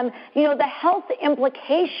explain to them, you know, the health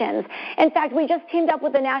implications, in fact, we just teamed up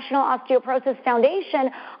with the National Osteoporosis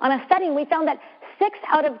Foundation on a study, and we found that 6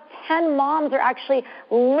 out of 10 moms are actually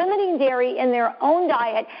limiting dairy in their own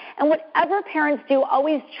diet, and whatever parents do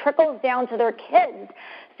always trickles down to their kids.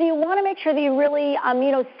 So you want to make sure that you really,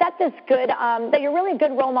 set this good, that you're really a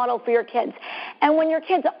good role model for your kids. And when your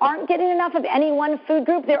kids aren't getting enough of any one food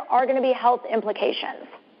group, there are going to be health implications.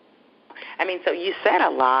 I mean, so you said a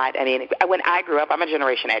lot. I mean, when I grew up, I'm a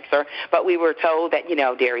Generation Xer, but we were told that, you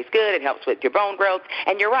know, dairy's good, it helps with your bone growth.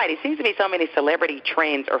 And you're right, it seems to be so many celebrity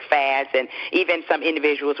trends or fads, and even some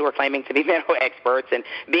individuals who are claiming to be medical experts. And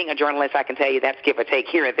being a journalist, I can tell you that's give or take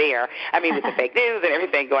here and there. I mean, with the fake news and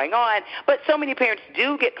everything going on. But so many parents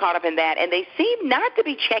do get caught up in that, and they seem not to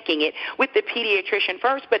be checking it with the pediatrician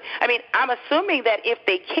first. But, I mean, I'm assuming that if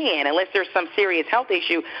they can, unless there's some serious health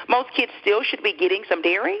issue, most kids still should be getting some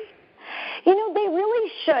dairy? You know, they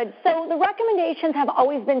really should. So the recommendations have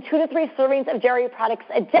always been 2 to 3 servings of dairy products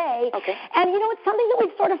a day. Okay. And, you know, it's something that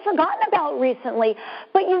we've sort of forgotten about recently.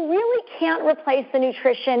 But you really can't replace the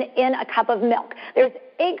nutrition in a cup of milk. There's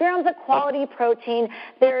 8 grams of quality protein.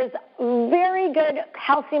 There's very good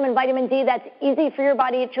calcium and vitamin D that's easy for your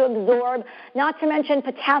body to absorb, not to mention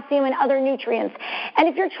potassium and other nutrients. And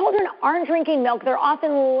if your children aren't drinking milk, they're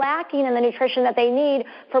often lacking in the nutrition that they need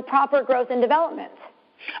for proper growth and development.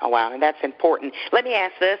 Oh, wow, and that's important. Let me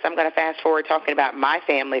ask this. I'm going to fast forward talking about my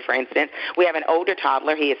family, for instance. We have an older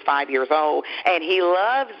toddler. He is 5 years old, and he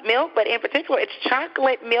loves milk, but in particular, it's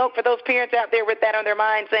chocolate milk. For those parents out there with that on their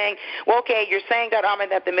mind saying, well, okay, you're saying, Dr.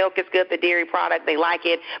 Almond, that the milk is good, the dairy product, they like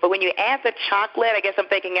it, but when you add the chocolate, I guess I'm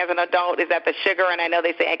thinking as an adult, is that the sugar? And I know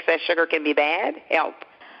they say excess sugar can be bad. Help.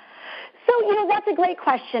 So, you know, that's a great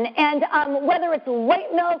question. And whether it's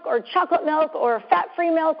white milk or chocolate milk or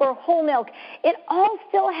fat-free milk or whole milk, it all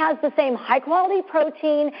still has the same high-quality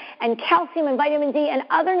protein and calcium and vitamin D and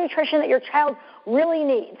other nutrition that your child really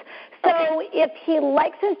needs. So if he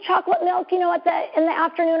likes his chocolate milk, you know, in the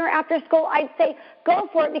afternoon or after school, I'd say go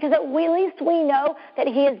for it, because at least we know that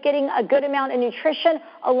he is getting a good amount of nutrition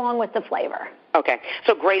along with the flavor. Okay,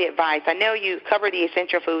 so great advice. I know you cover the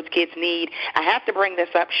essential foods kids need. I have to bring this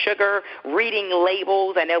up, sugar, reading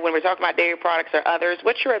labels. I know when we're talking about dairy products or others,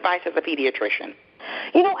 what's your advice as a pediatrician?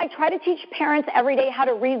 You know, I try to teach parents every day how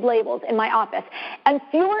to read labels in my office, and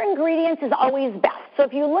fewer ingredients is always best. So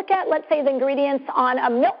if you look at, let's say, the ingredients on a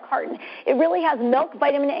milk carton, it really has milk,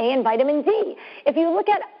 vitamin A, and vitamin D. If you look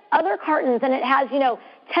at other cartons and it has,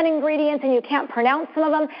 10 ingredients and you can't pronounce some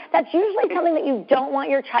of them, that's usually something that you don't want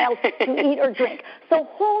your child to eat or drink. So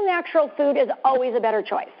whole natural food is always a better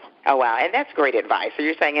choice. Oh, wow, and that's great advice. So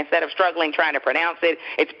you're saying instead of struggling trying to pronounce it,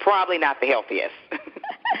 it's probably not the healthiest.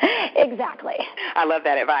 Exactly. I love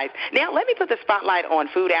that advice. Now, let me put the spotlight on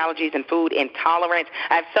food allergies and food intolerance.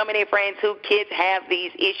 I have so many friends whose kids have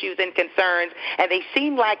these issues and concerns, and they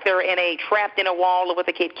seem like they're trapped in a wall of what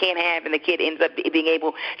the kid can't have, and the kid ends up being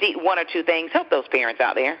able to eat 1 or 2 things. Help those parents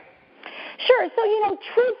out there. Sure. So,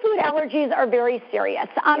 true food allergies are very serious.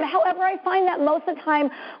 However, I find that most of the time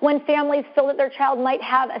when families feel that their child might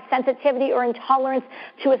have a sensitivity or intolerance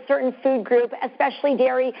to a certain food group, especially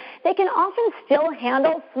dairy, they can often still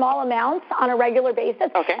handle small amounts on a regular basis,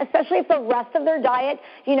 especially if the rest of their diet,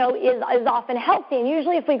 is often healthy. And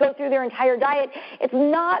usually if we go through their entire diet, it's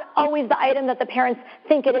not always the item that the parents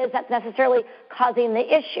think it is that's necessarily causing the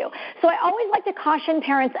issue. So I always like to caution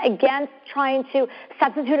parents against trying to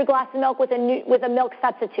substitute a glass of milk with a milk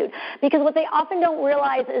substitute. Because what they often don't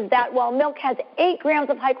realize is that while milk has 8 grams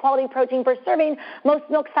of high-quality protein per serving, most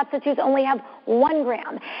milk substitutes only have 1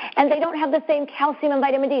 gram. And they don't have the same calcium and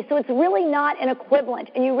vitamin D. So it's really not an equivalent.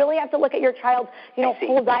 And you really have to look at your child's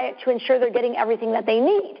whole diet to ensure they're getting everything that they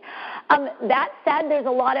need. That said, there's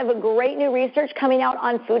a lot of great new research coming out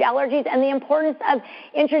on food allergies and the importance of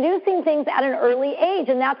introducing things at an early age.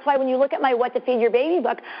 And that's why when you look at my What to Feed Your Baby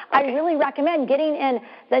book, I really recommend getting in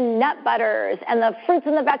the nut butters and the fruits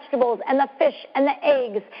and the vegetables and the fish and the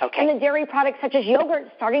eggs and the dairy products such as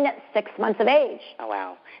yogurt starting at 6 months of age. Oh,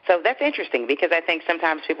 wow. So that's interesting because I think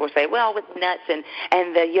sometimes people say, well, with nuts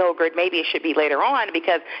and the yogurt, maybe it should be later on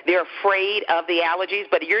because they're afraid of the allergies.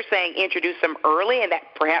 But you're saying introduce them early, and that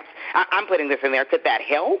perhaps, I'm putting this in there, could that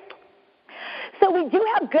help? So we do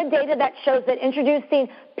have good data that shows that introducing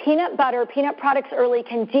peanut butter, peanut products early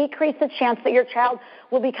can decrease the chance that your child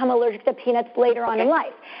will become allergic to peanuts later on in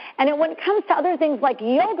life. And when it comes to other things like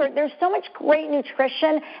yogurt, there's so much great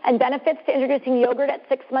nutrition and benefits to introducing yogurt at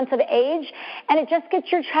 6 months of age, and it just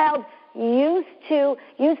gets your child used to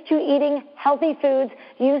eating healthy foods,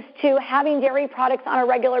 used to having dairy products on a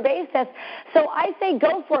regular basis. So I say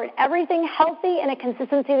go for it. Everything healthy and a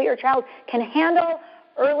consistency that your child can handle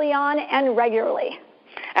early on and regularly.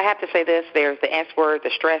 I have to say this, there's the S word,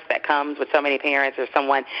 the stress that comes with so many parents. There's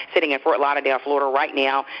someone sitting in Fort Lauderdale, Florida right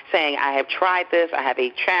now saying, I have tried this. I have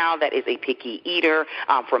a child that is a picky eater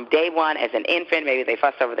from day one as an infant. Maybe they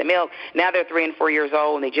fussed over the milk. Now they're 3 and 4 years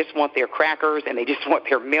old, and they just want their crackers and they just want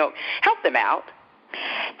their milk. Help them out.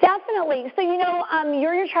 Definitely. So,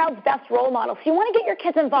 you're your child's best role model. So you want to get your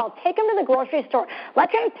kids involved. Take them to the grocery store.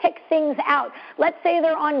 Let them pick things out. Let's say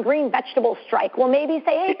they're on green vegetable strike. Well, maybe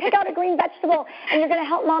say, hey, pick out a green vegetable, and you're going to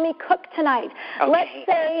help Mommy cook tonight. Okay. Let's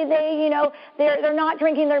say they're not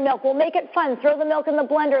drinking their milk. We'll make it fun. Throw the milk in the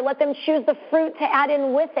blender. Let them choose the fruit to add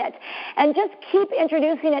in with it. And just keep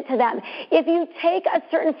introducing it to them. If you take a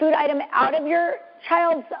certain food item out of your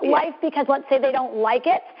child's life because let's say they don't like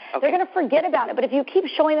it, they're going to forget about it. But if you keep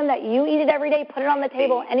showing them that you eat it every day, put it on the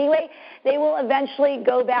table anyway, they will eventually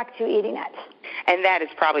go back to eating it. And that is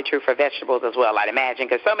probably true for vegetables as well, I'd imagine,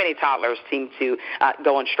 because so many toddlers seem to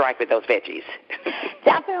go on strike with those veggies.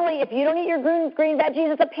 Definitely. If you don't eat your green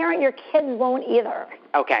veggies as a parent, your kids won't either.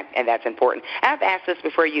 Okay, and that's important. I have to ask this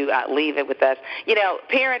before you leave it with us.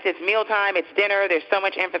 Parents, it's mealtime, it's dinner. There's so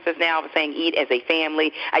much emphasis now of saying eat as a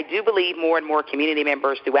family. I do believe more and more community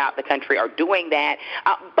members throughout the country are doing that.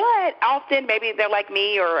 But often, maybe they're like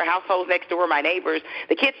me or households next door, my neighbors,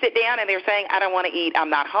 the kids sit down and they're saying, I don't want to eat, I'm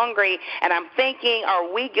not hungry. And I'm thinking,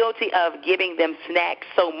 are we guilty of giving them snacks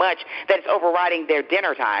so much that it's overriding their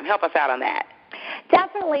dinner time? Help us out on that.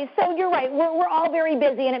 Definitely. So you're right. We're all very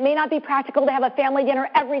busy, and it may not be practical to have a family dinner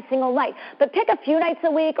every single night. But pick a few nights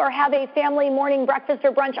a week or have a family morning breakfast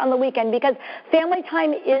or brunch on the weekend because family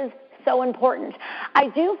time is so important. I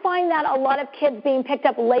do find that a lot of kids being picked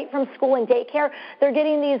up late from school and daycare, they're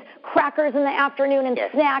getting these crackers in the afternoon and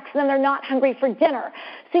snacks, and then they're not hungry for dinner.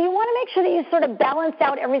 So you want to make sure that you sort of balance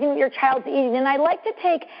out everything that your child's eating. And I like to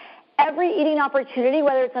take every eating opportunity,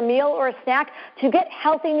 whether it's a meal or a snack, to get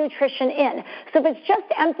healthy nutrition in. So if it's just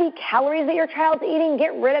empty calories that your child's eating,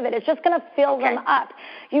 get rid of it. It's just going to fill them up.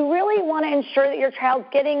 You really want to ensure that your child's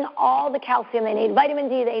getting all the calcium they need, vitamin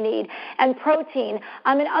D they need, and protein,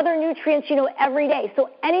 and other nutrients, every day. So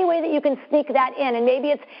any way that you can sneak that in, and maybe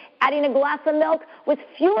it's adding a glass of milk with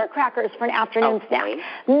fewer crackers for an afternoon snack.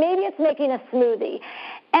 Maybe it's making a smoothie.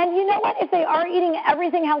 And you know what? If they are eating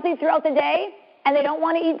everything healthy throughout the day, and they don't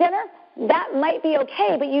want to eat dinner, that might be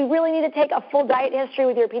okay, but you really need to take a full diet history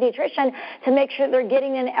with your pediatrician to make sure they're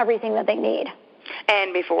getting in everything that they need.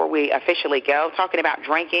 And before we officially go, talking about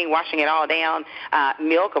drinking, washing it all down,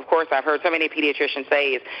 milk, of course, I've heard so many pediatricians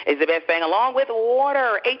say is the best thing, along with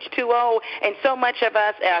water, H2O, and so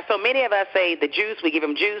many of us say the juice, we give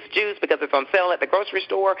them juice because it's on sale at the grocery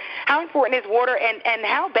store. How important is water, and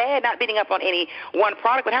how bad, not beating up on any one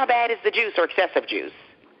product, but how bad is the juice or excessive juice?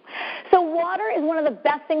 So water is one of the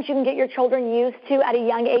best things you can get your children used to at a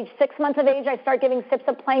young age. 6 months of age, I start giving sips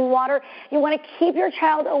of plain water. You want to keep your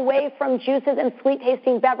child away from juices and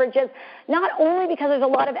sweet-tasting beverages, not only because there's a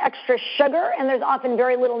lot of extra sugar and there's often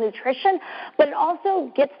very little nutrition, but it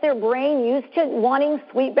also gets their brain used to wanting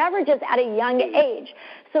sweet beverages at a young age.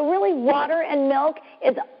 So really, water and milk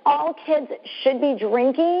is all kids should be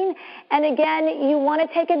drinking. And again, you want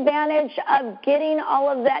to take advantage of getting all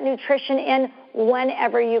of that nutrition in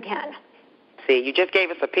whenever you can. See, you just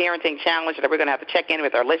gave us a parenting challenge that we're going to have to check in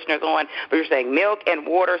with our listeners on. But you're saying milk and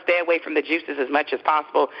water, stay away from the juices as much as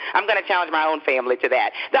possible. I'm going to challenge my own family to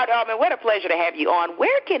that. Dr. Altman, what a pleasure to have you on.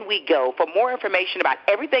 Where can we go for more information about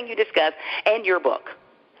everything you discussed and your book?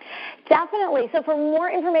 Definitely. So for more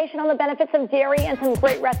information on the benefits of dairy and some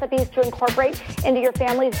great recipes to incorporate into your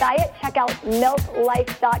family's diet, check out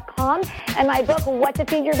milklife.com. And my book, What to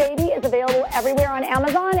Feed Your Baby, is available everywhere on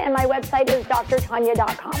Amazon, and my website is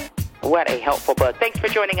drtanya.com. What a helpful book. Thanks for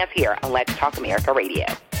joining us here on Let's Talk America Radio.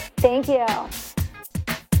 Thank you.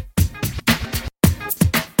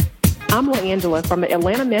 I'm LaAngela from the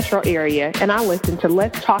Atlanta metro area, and I listen to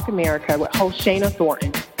Let's Talk America with host Shana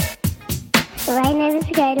Thornton. My name is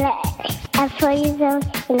Kayla. I'm 4 years old,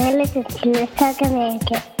 and I listen to Let's Talk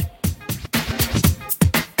America.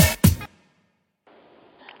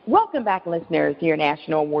 Welcome back, listeners, to your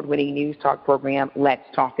national award-winning news talk program, Let's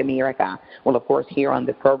Talk America. Well, of course, here on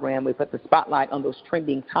the program, we put the spotlight on those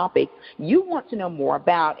trending topics you want to know more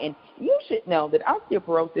about, and you should know that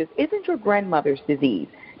osteoporosis isn't your grandmother's disease.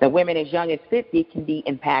 Now, women as young as 50 can be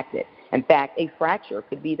impacted. In fact, a fracture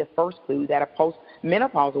could be the first clue that a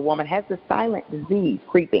postmenopausal woman has the silent disease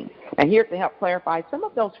creeping. Now, here to help clarify some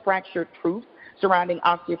of those fractured truths surrounding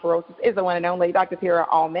osteoporosis is the one and only Dr. Tara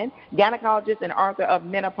Allman, gynecologist and author of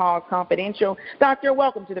Menopause Confidential. Doctor,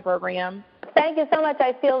 welcome to the program. Thank you so much.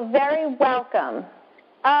 I feel very welcome.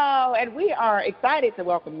 Oh, and we are excited to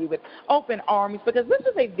welcome you with open arms because this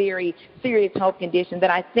is a very serious health condition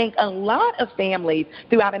that I think a lot of families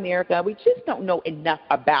throughout America, we just don't know enough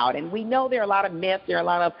about. And we know there are a lot of myths, there are a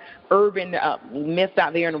lot of urban myths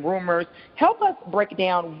out there and rumors. Help us break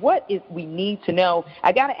down what is we need to know.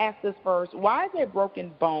 I got to ask this first. Why is a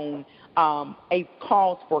broken bone a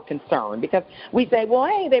cause for concern? Because we say, well,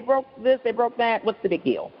 hey, they broke this, they broke that. What's the big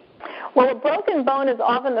deal? Well, a broken bone is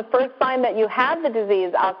often the first sign that you have the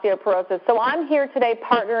disease osteoporosis. So I'm here today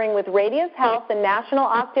partnering with Radius Health and National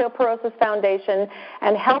Osteoporosis Foundation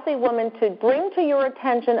and Healthy Woman to bring to your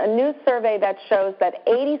attention a new survey that shows that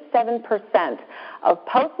 87% of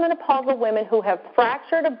postmenopausal women who have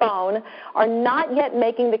fractured a bone are not yet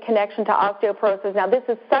making the connection to osteoporosis. Now, this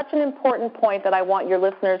is such an important point that I want your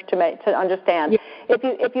listeners to understand.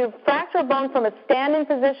 If you fracture a bone from a standing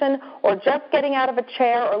position or just getting out of a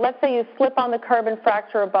chair, or let's say you slip on the curb and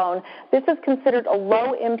fracture a bone, this is considered a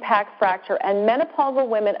low-impact fracture, and menopausal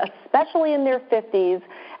women, especially in their 50s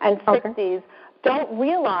and 60s, don't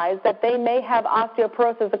realize that they may have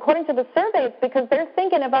osteoporosis. According to the survey, it's because they're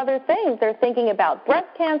thinking of other things. They're thinking about breast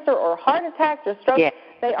cancer or heart attacks or strokes. Yes,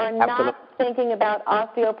 they are not thinking about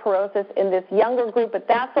osteoporosis in this younger group, but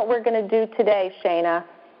that's what we're going to do today, Shana.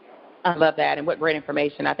 I love that, and what great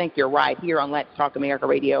information. I think you're right. Here on Let's Talk America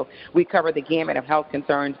Radio, we cover the gamut of health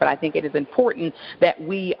concerns, but I think it is important that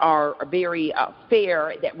we are very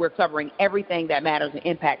fair, that we're covering everything that matters and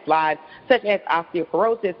impacts lives, such as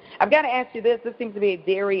osteoporosis. I've got to ask you this. This seems to be a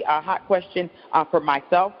very hot question for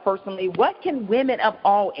myself personally. What can women of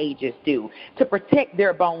all ages do to protect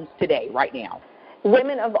their bones today, right now?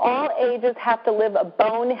 Women of all ages have to live a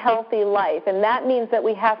bone-healthy life, and that means that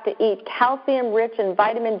we have to eat calcium-rich and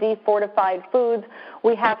vitamin D-fortified foods.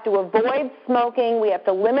 We have to avoid smoking. We have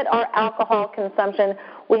to limit our alcohol consumption.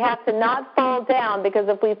 We have to not fall down, because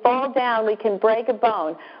if we fall down, we can break a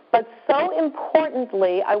bone. But so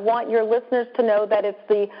importantly, I want your listeners to know that it's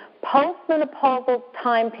the postmenopausal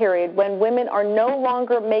time period when women are no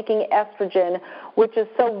longer making estrogen, which is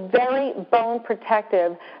so very bone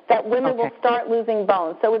protective, that women will start losing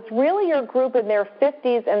bone. So it's really your group in their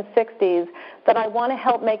 50s and 60s that I want to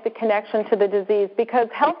help make the connection to the disease, because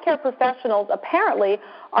healthcare professionals apparently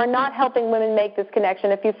are not helping women make this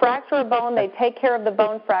connection. If you fracture a bone, they take care of the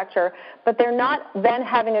bone fracture, but they're not then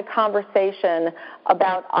having a conversation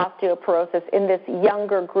about osteoporosis in this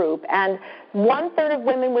younger group. And 1/3 of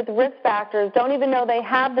women with risk factors don't even know they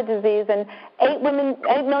have the disease, and 8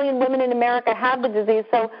 million women in America have the disease.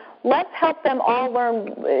 So let's help them all learn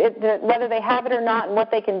whether they have it or not and what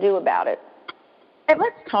they can do about it. And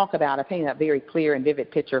let's talk about, I paint a very clear and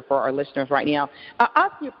vivid picture for our listeners right now.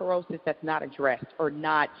 Osteoporosis that's not addressed or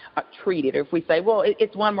not treated. If we say, well,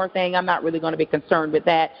 it's one more thing, I'm not really going to be concerned with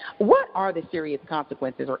that. What are the serious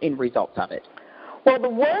consequences or end results of it? Well, the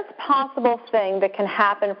worst possible thing that can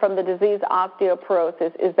happen from the disease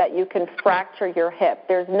osteoporosis is that you can fracture your hip.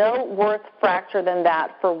 There's no worse fracture than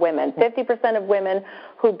that for women. 50% of women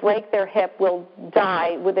who break their hip will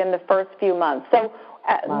die within the first few months. So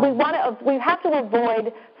we have to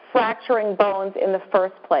avoid fracturing bones in the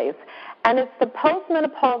first place. And it's the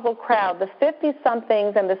postmenopausal crowd, the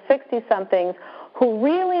 50-somethings and the 60-somethings, who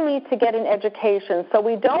really need to get an education, so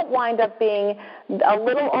we don't wind up being a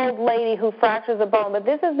little old lady who fractures a bone. But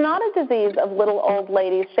this is not a disease of little old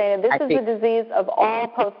ladies, Shana. This is a disease of all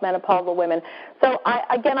postmenopausal women. So,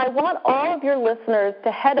 I want all of your listeners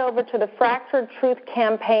to head over to the Fractured Truth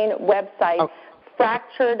Campaign website,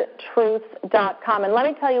 fracturedtruth.com. And let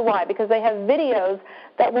me tell you why, because they have videos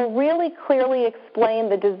that will really clearly explain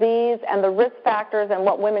the disease and the risk factors and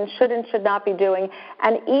what women should and should not be doing.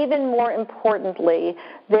 And even more importantly,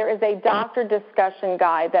 there is a doctor discussion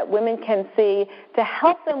guide that women can see to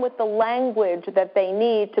help them with the language that they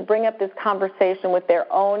need to bring up this conversation with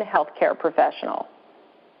their own healthcare professional.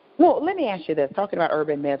 Well, let me ask you this. Talking about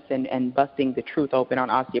urban myths and busting the truth open on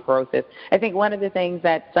osteoporosis, I think one of the things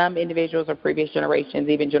that some individuals of previous generations,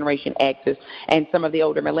 even Generation X's, and some of the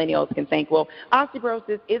older millennials can think, well,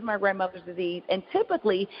 osteoporosis is my grandmother's disease, and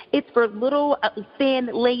typically it's for little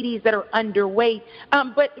thin ladies that are underweight.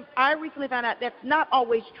 But I recently found out that's not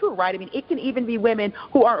always true, right? I mean, it can even be women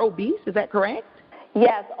who are obese. Is that correct?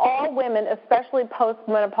 Yes, all women, especially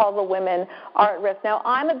postmenopausal women, are at risk. Now,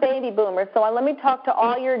 I'm a baby boomer, so let me talk to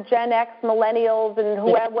all your Gen X millennials and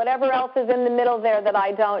whatever else is in the middle there that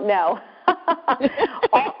I don't know.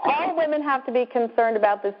 all women have to be concerned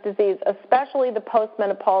about this disease, especially the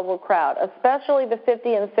postmenopausal crowd, especially the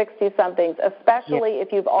 50 and 60-somethings, especially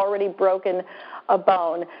if you've already broken a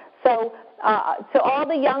bone. So to all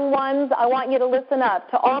the young ones, I want you to listen up.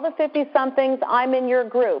 To all the 50-somethings, I'm in your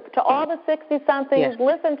group. To all the 60-somethings,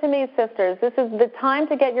 listen to me, sisters. This is the time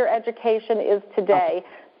to get your education is today.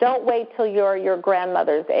 Don't wait till you're your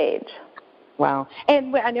grandmother's age. Wow.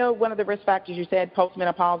 And I know one of the risk factors you said,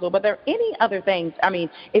 postmenopausal, but are there any other things? I mean,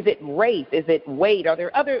 is it race? Is it weight? Are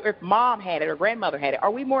there other, if mom had it or grandmother had it,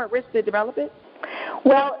 are we more at risk to develop it?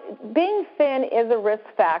 Well, being thin is a risk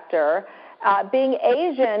factor. Being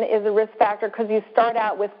Asian is a risk factor because you start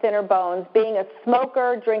out with thinner bones. Being a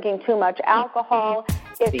smoker, drinking too much alcohol.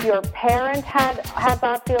 If your parent has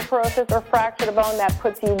osteoporosis or fractured a bone, that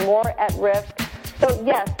puts you more at risk. So,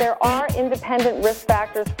 yes, there are independent risk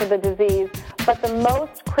factors for the disease, but the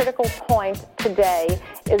most critical point today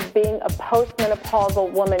is being a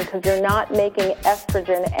postmenopausal woman because you're not making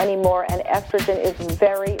estrogen anymore, and estrogen is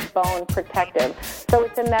very bone protective. So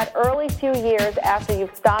it's in that early few years after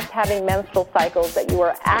you've stopped having menstrual cycles that you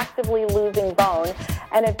are actively losing bone.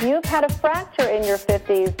 And if you've had a fracture in your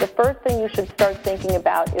 50s, the first thing you should start thinking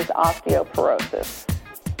about is osteoporosis.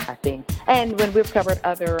 I see. And when we've covered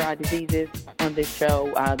other diseases on this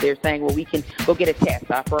show, they're saying, well, we can go get a test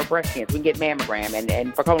for breast cancer. We can get mammogram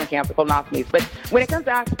and for colon cancer, colonoscopies. But when it comes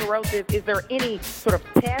to osteoporosis, is there any sort of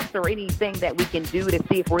test or anything that we can do to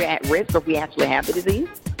see if we're at risk or if we actually have the disease?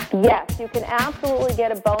 Yes, you can absolutely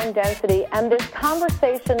get a bone density, and this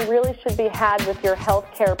conversation really should be had with your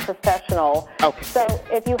healthcare professional. Okay. So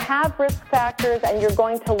if you have risk factors, and you're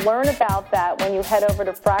going to learn about that when you head over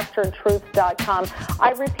to fracturedtruth.com.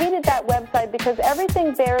 I repeated that website because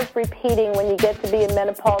everything bears repeating when you get to be a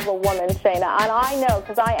menopausal woman, Shana, and I know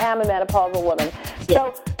because I am a menopausal woman. Yes.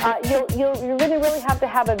 So you're going to really have to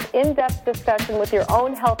have an in-depth discussion with your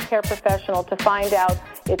own healthcare professional to find out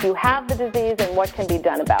if you have the disease and what can be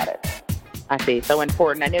done about it. I see. So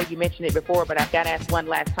important. I know you mentioned it before, but I've got to ask one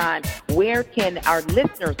last time. Where can our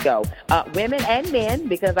listeners go? Women and men,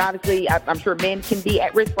 because obviously I'm sure men can be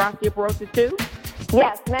at risk for osteoporosis too?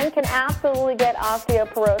 Yes, men can absolutely get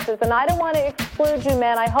osteoporosis, and I don't want to exclude you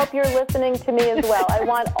men. I hope you're listening to me as well. I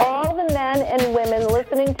want all the men and women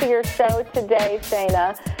listening to your show today,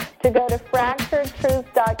 Shana, to go to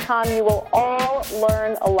fracturedtruth.com. You will all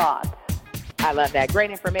learn a lot. I love that.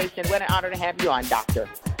 Great information. What an honor to have you on, Doctor.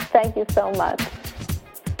 Thank you so much.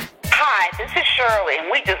 Hi, this is Shirley, and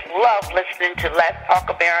we just love listening to Let's Talk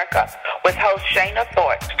America with host Shana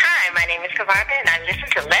Thornton. Hi, my name is Kavanda, and I listen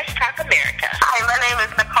to Let's Talk America. Hi, my name is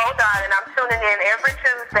Nicole Dodd, and I'm tuning in every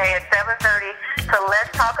Tuesday at 7:30 to Let's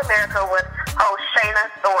Talk America with host Shana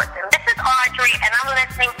Thornton. This is Audrey, and I'm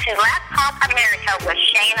listening to Let's Talk America with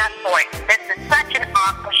Shana Thornton. This is such an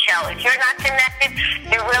awesome show. If you're not connected,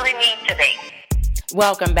 you really need to be.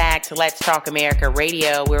 Welcome back to Let's Talk America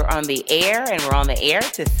Radio. We're on the air, and we're on the air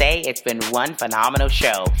to say it's been one phenomenal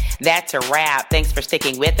show. That's a wrap. Thanks for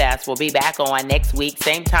sticking with us. We'll be back on next week,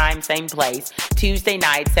 same time, same place, Tuesday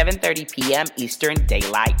night, 7:30 p.m. Eastern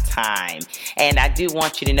Daylight Time. And I do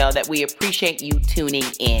want you to know that we appreciate you tuning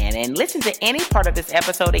in, and listen to any part of this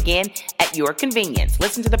episode again at your convenience.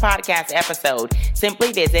 Listen to the podcast episode.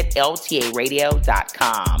 Simply visit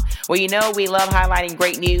ltaradio.com, where you know we love highlighting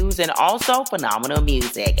great news and also phenomenal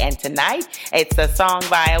music. And tonight, it's a song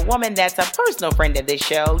by a woman that's a personal friend of this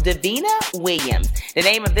show, Davina Williams. The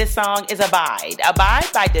name of this song is Abide. Abide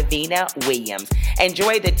by Davina Williams.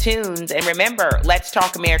 Enjoy the tunes, and remember, Let's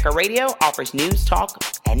Talk America Radio offers news, talk,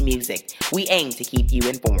 and music. We aim to keep you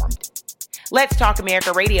informed. Let's Talk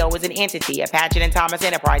America Radio is an entity of Patchen and Thomas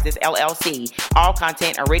Enterprises, LLC. All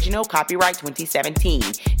content original, copyright 2017.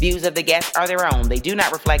 Views of the guests are their own. They do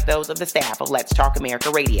not reflect those of the staff of Let's Talk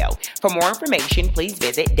America Radio. For more information, please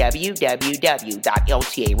visit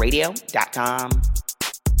www.ltaradio.com.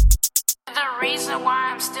 The reason why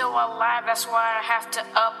I'm still alive, that's why I have to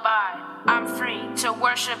abide. I'm free to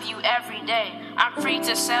worship you every day. I'm free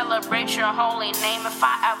to celebrate your holy name. If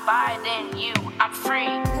I abide in you, I'm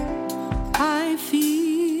free. I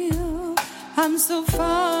feel I'm so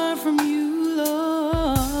far from you,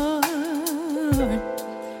 Lord,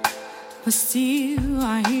 but still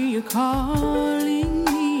I hear you calling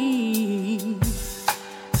me.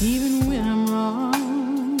 Even when I'm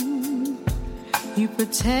wrong, you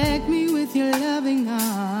protect me with your loving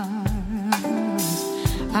arms.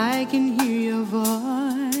 I can hear your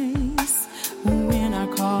voice when I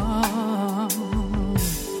call.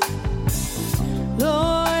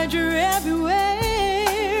 Lord, you're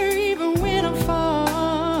everywhere, even when I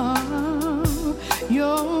fall.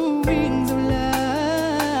 Your wings of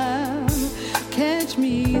love catch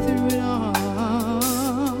me through it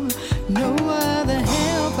all. No other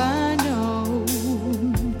help I know,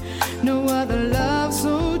 no other love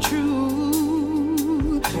so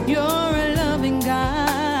true. You're a loving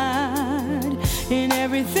God in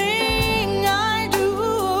everything I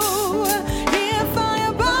do. If I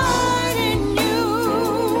abide in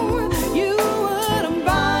you, you would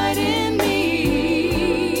abide in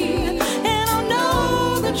me, and I'll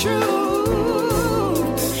know the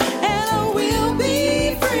truth, and I will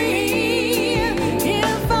be free.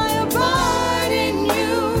 If I abide in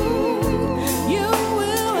you, you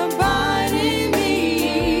will abide in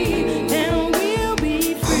me, and we'll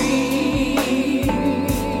be free.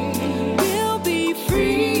 We'll be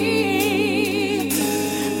free.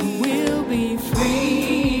 We'll be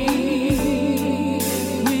free.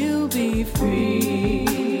 We'll be free.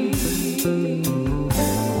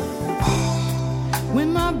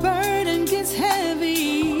 When my burden gets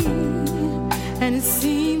heavy and it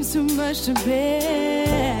seems too much to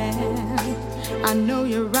bear, I know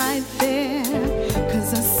you're right there,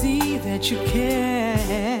 'cause I see that you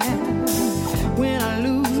care. When I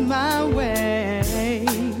lose my way,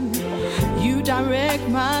 you direct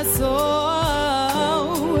my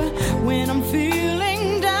soul. When I'm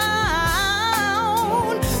feeling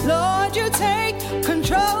down, Lord, you take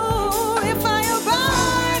control. If I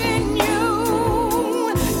abide in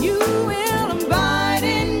you, you will abide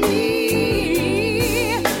in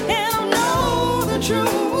me, and I'll know the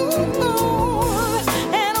truth.